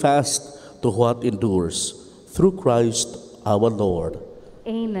hold fast to what endures. Through Christ our Lord.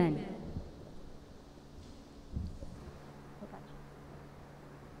 Amen.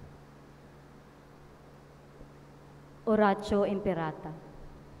 Oratio Imperata.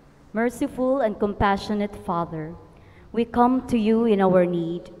 Merciful and compassionate Father, we come to you in our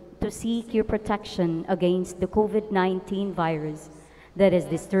need to seek your protection against the COVID-19 virus that has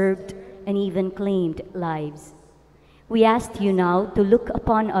disturbed and even claimed lives. We ask you now to look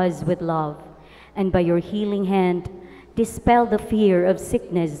upon us with love, and by your healing hand, dispel the fear of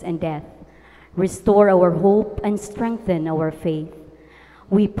sickness and death. Restore our hope and strengthen our faith.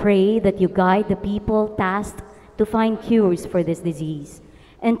 We pray that you guide the people tasked to find cures for this disease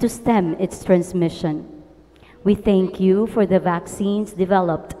and to stem its transmission. We thank you for the vaccines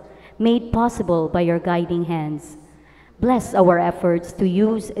developed, made possible by your guiding hands. Bless our efforts to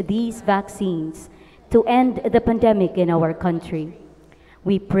use these vaccines to end the pandemic in our country.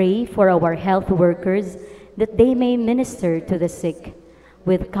 We pray for our health workers that they may minister to the sick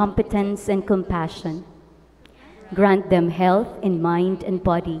with competence and compassion. Grant them health in mind and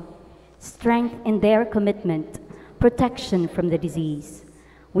body, strength in their commitment, protection from the disease.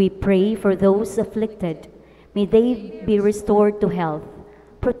 We pray for those afflicted. May they be restored to health.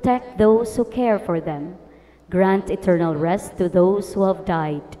 Protect those who care for them. Grant eternal rest to those who have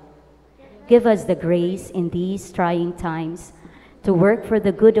died. give us the grace in these trying times to work for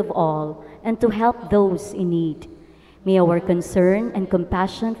the good of all and to help those in need. May our concern and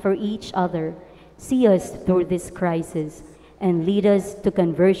compassion for each other see us through this crisis and lead us to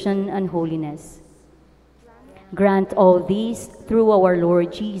conversion and holiness. Grant all these through our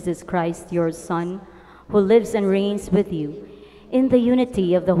Lord Jesus Christ, your Son, who lives and reigns with you in the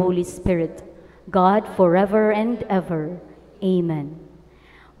unity of the Holy Spirit, God forever and ever. Amen.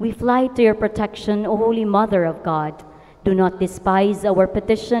 We fly to your protection, O Holy Mother of God. Do not despise our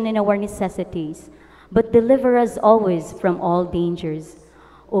petition and our necessities, but deliver us always from all dangers.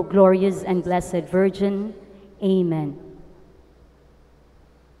 O glorious and blessed Virgin. Amen.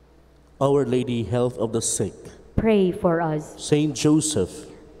 Our Lady, health of the sick. Pray for us. Saint Joseph.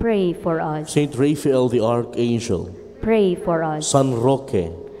 Pray for us. Saint Raphael the Archangel. Pray for us. San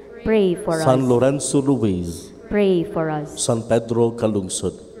Roque. Pray for us. San Lorenzo Luis. Pray for us. San Pedro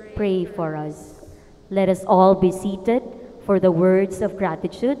Calungsod. Pray for us. Let us all be seated for the words of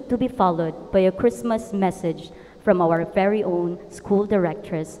gratitude to be followed by a Christmas message from our very own school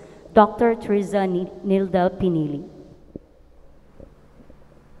directress, Dr. Teresa Nilda Pinili.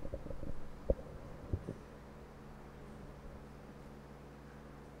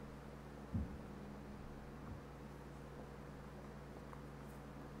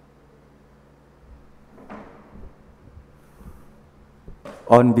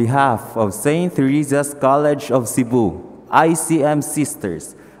 On behalf of St. Teresa's College of Cebu, ICM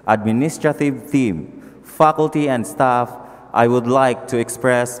Sisters, administrative team, faculty, and staff, I would like to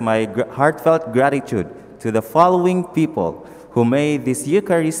express my heartfelt gratitude to the following people who made this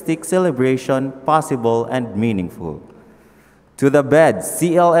Eucharistic celebration possible and meaningful. To the BED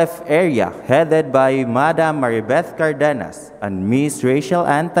CLF area, headed by Madam Maribeth Cardenas and Miss Rachel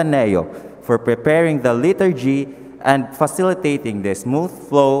Antaneo, for preparing the liturgy and facilitating the smooth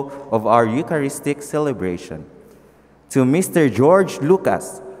flow of our Eucharistic celebration. To Mr. George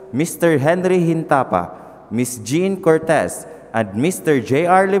Lucas, Mr. Henry Hintapa, Miss Jean Cortez, and Mr.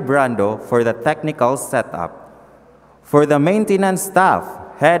 J.R. Librando for the technical setup. For the maintenance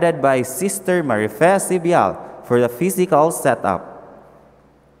staff, headed by Sister Marife Sibial for the physical setup.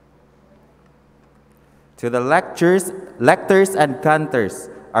 To the lectors and cantors,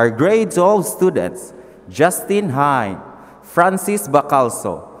 our grade 12 students, Justin Hine, Francis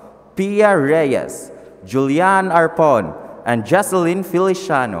Bacalso, Pia Reyes, Julian Arpon, and Jocelyn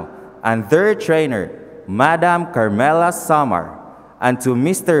Feliciano, and their trainer, Madam Carmela Samar, and to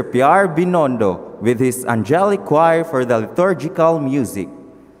Mr. Pierre Binondo with his angelic choir for the liturgical music.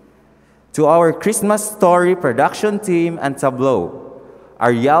 To our Christmas story production team and tableau,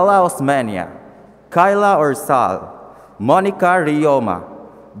 Ariela Osmania, Kyla Orsal, Monica Rioma,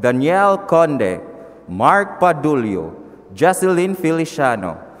 Danielle Conde, Mark Padulio, Jocelyn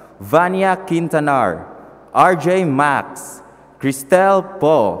Feliciano, Vania Quintanar, RJ Max, Cristel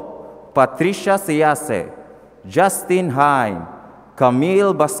Po, Patricia Siase, Justin Hine,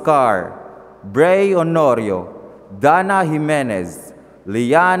 Camille Bascar, Bray Honorio, Dana Jimenez,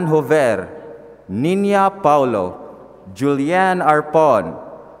 Lian Hover, Nina Paulo, Julian Arpon,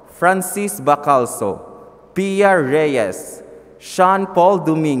 Francis Bacalso, Pia Reyes, Sean Paul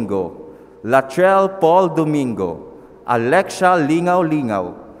Domingo, Latrell Paul Domingo, Alexia Lingaw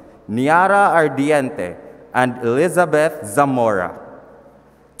Lingaw, Niara Ardiente, and Elizabeth Zamora.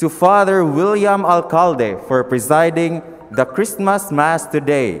 To Father William Alcalde for presiding the Christmas Mass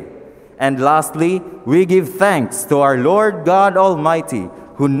today. And lastly, we give thanks to our Lord God Almighty,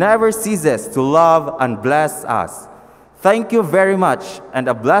 who never ceases to love and bless us. Thank you very much, and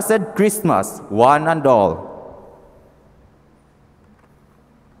a blessed Christmas, one and all.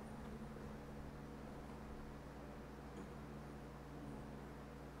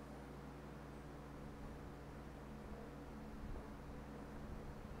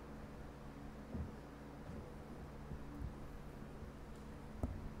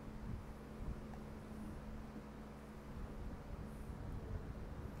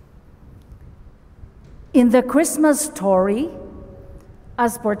 In the Christmas story,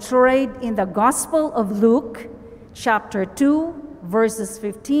 as portrayed in the Gospel of Luke, chapter 2, verses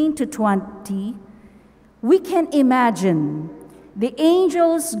 15 to 20, we can imagine the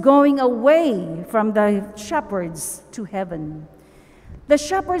angels going away from the shepherds to heaven. The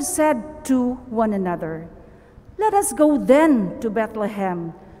shepherds said to one another, "Let us go then to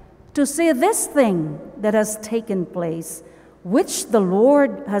Bethlehem to see this thing that has taken place, which the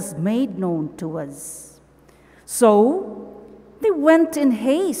Lord has made known to us." So they went in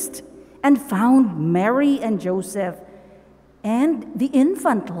haste and found Mary and Joseph and the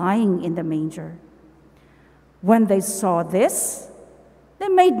infant lying in the manger. When they saw this, They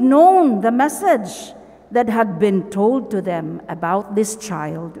made known the message that had been told to them about this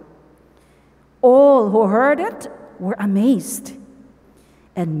child. All who heard it were amazed.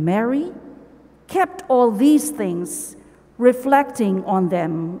 And Mary kept all these things, reflecting on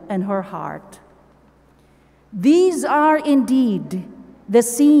them in her heart. These are indeed the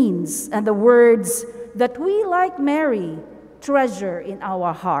scenes and the words that we, like Mary, treasure in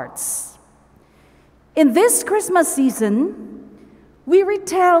our hearts. In this Christmas season, we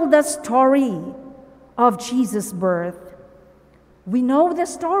retell the story of Jesus' birth. We know the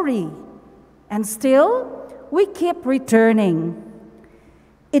story, and still we keep returning.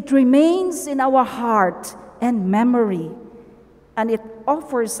 It remains in our heart and memory, and it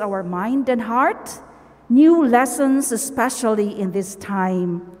offers our mind and heart new lessons, especially in this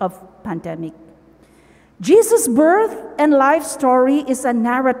time of pandemic. Jesus' birth and life story is a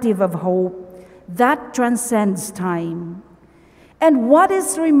narrative of hope that transcends time. And what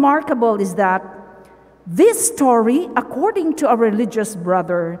is remarkable is that this story, according to a religious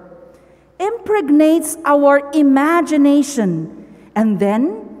brother, impregnates our imagination, and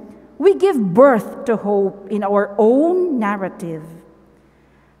then we give birth to hope in our own narrative.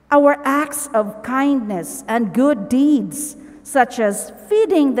 Our acts of kindness and good deeds, such as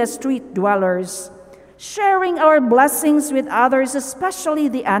feeding the street dwellers, sharing our blessings with others, especially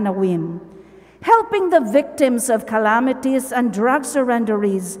the Anawim, helping the victims of calamities and drug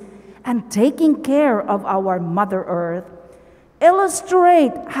surrenderies, and taking care of our Mother Earth,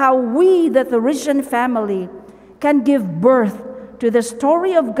 illustrate how we, the Theresian family, can give birth to the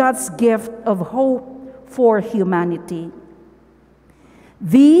story of God's gift of hope for humanity.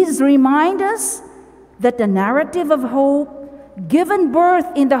 These remind us that the narrative of hope, given birth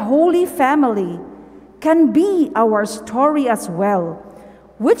in the Holy Family, can be our story as well,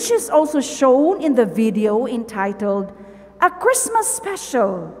 which is also shown in the video entitled "A Christmas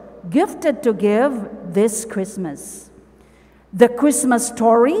Special, Gifted to Give This Christmas." The Christmas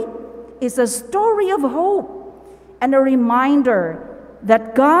story is a story of hope and a reminder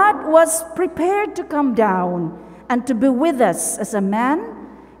that God was prepared to come down and to be with us as a man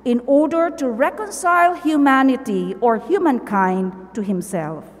in order to reconcile humanity or humankind to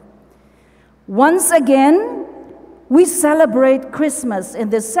himself. Once again, we celebrate Christmas in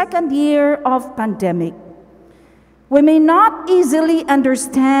the second year of pandemic. We may not easily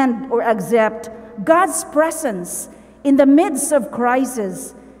understand or accept God's presence in the midst of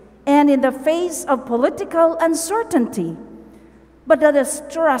crisis and in the face of political uncertainty, but let us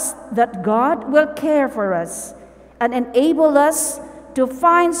trust that God will care for us and enable us to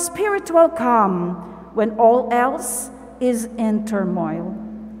find spiritual calm when all else is in turmoil.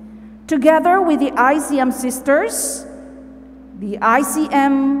 Together with the ICM sisters, the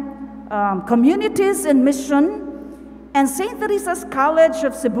ICM communities in mission, and St. Teresa's College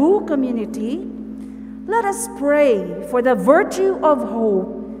of Cebu community, let us pray for the virtue of hope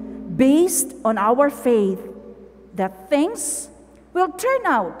based on our faith that things will turn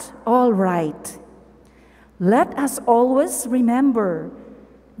out all right. Let us always remember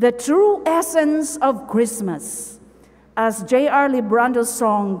the true essence of Christmas. As J.R. Librando's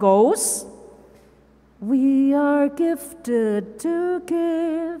song goes, we are gifted to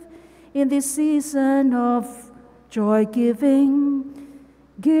give in this season of joy giving,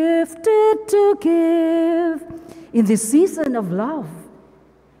 gifted to give in this season of love,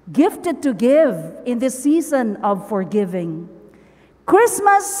 gifted to give in this season of forgiving.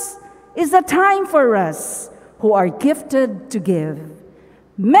 Christmas is a time for us who are gifted to give.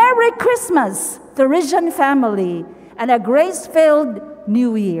 Merry Christmas, Theresian family, and a grace-filled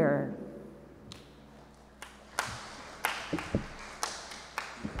New Year.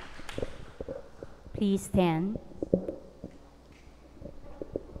 Please stand.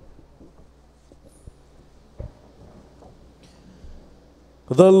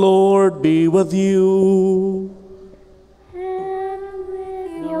 The Lord be with you.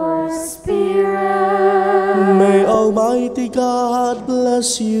 Your spirit. May Almighty God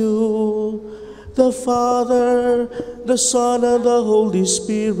bless you, the Father, the Son, and the Holy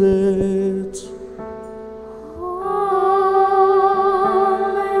Spirit.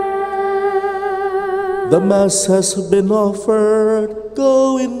 Amen. The Mass has been offered.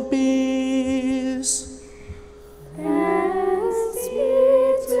 Go in peace. Thanks be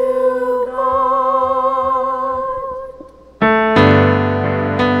to God.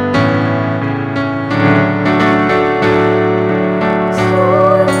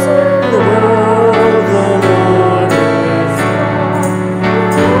 Let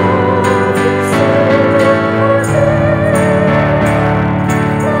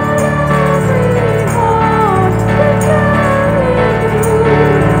everyone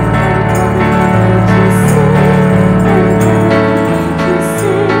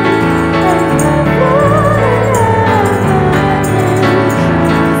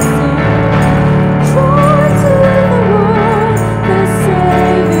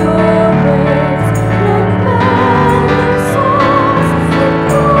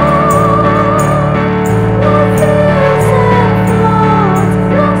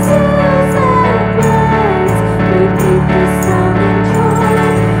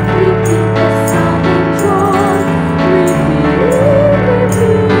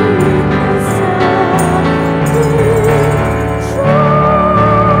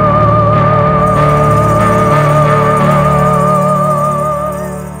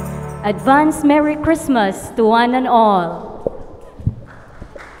Advance Merry Christmas to one and all.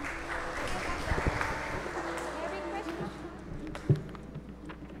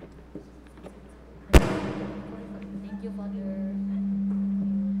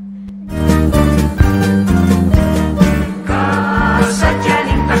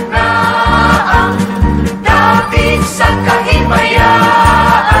 Kasadyaning taglaang dapit sa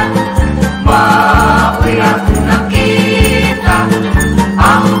kahimayaan, mauwi ako nakita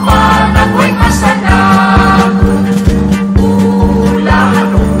ang panagoy masanagon.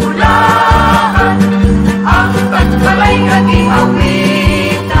 Ulahan-ulahan ang tagkalay nga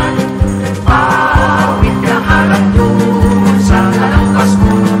giawitan, awit ka harap doon sa kalampas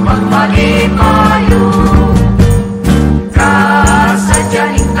mo magmalimayo.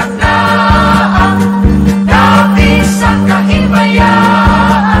 Kasadyaning taglaang dapit sa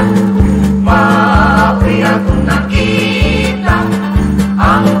kahimayaan, mauwi akong nakita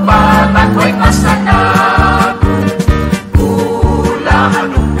ang panagoy masanagon.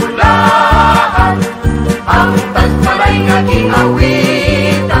 Ulahan-ulahan ang tagkalay nga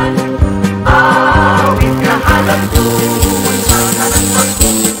giawitan, awit ka halap doon sa kalampas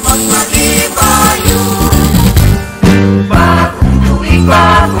mo magmalimayo. Bagong tuig,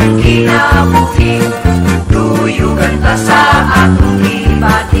 bagong kinabuhi, tuyugan ta sa atong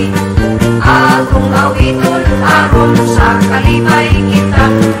ibati. Atong awiton aron sa kalibay kita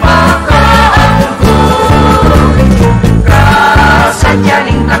makaangkon.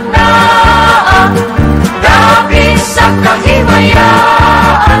 Kasadyaning taglaang dapit sa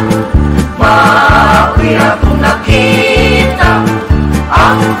kahimayaan, mauwi akong nakita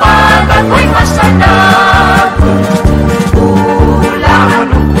ang panagoy masanagon.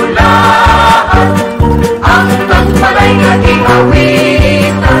 Ulahan-ulahan ang tagmalay nga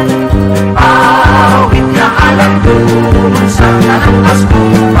giawitan, awit na alam doon sa kalampas mo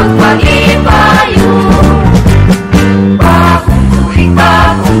magmalimayo. Bagong tuig,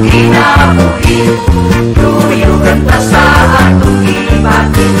 bagong kinabuhi, tuyugan ta sa atong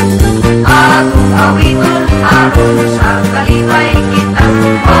ibati. Atong awiton aron sa kalibay kita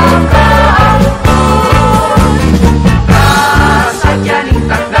makaangkon. Kasadyaning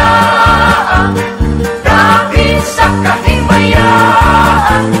taglaang dapit sa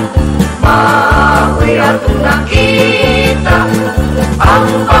kahimayaan, mauwi atong nakita ang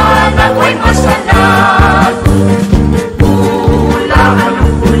panagoy masanagon.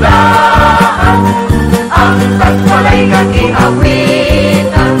 Ulahan-ulahan ang tagwalay nga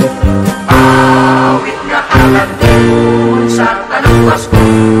giawitan, awit nga alam doon sa kalampas ko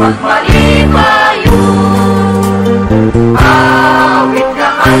magmalimayo. Awit nga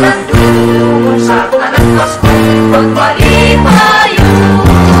alam doon sa kalampas ko magmalimayo.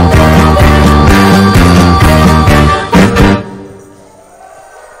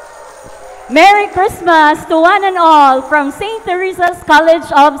 Merry Christmas to one and all from St. Teresa's College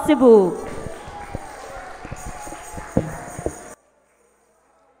of Cebu.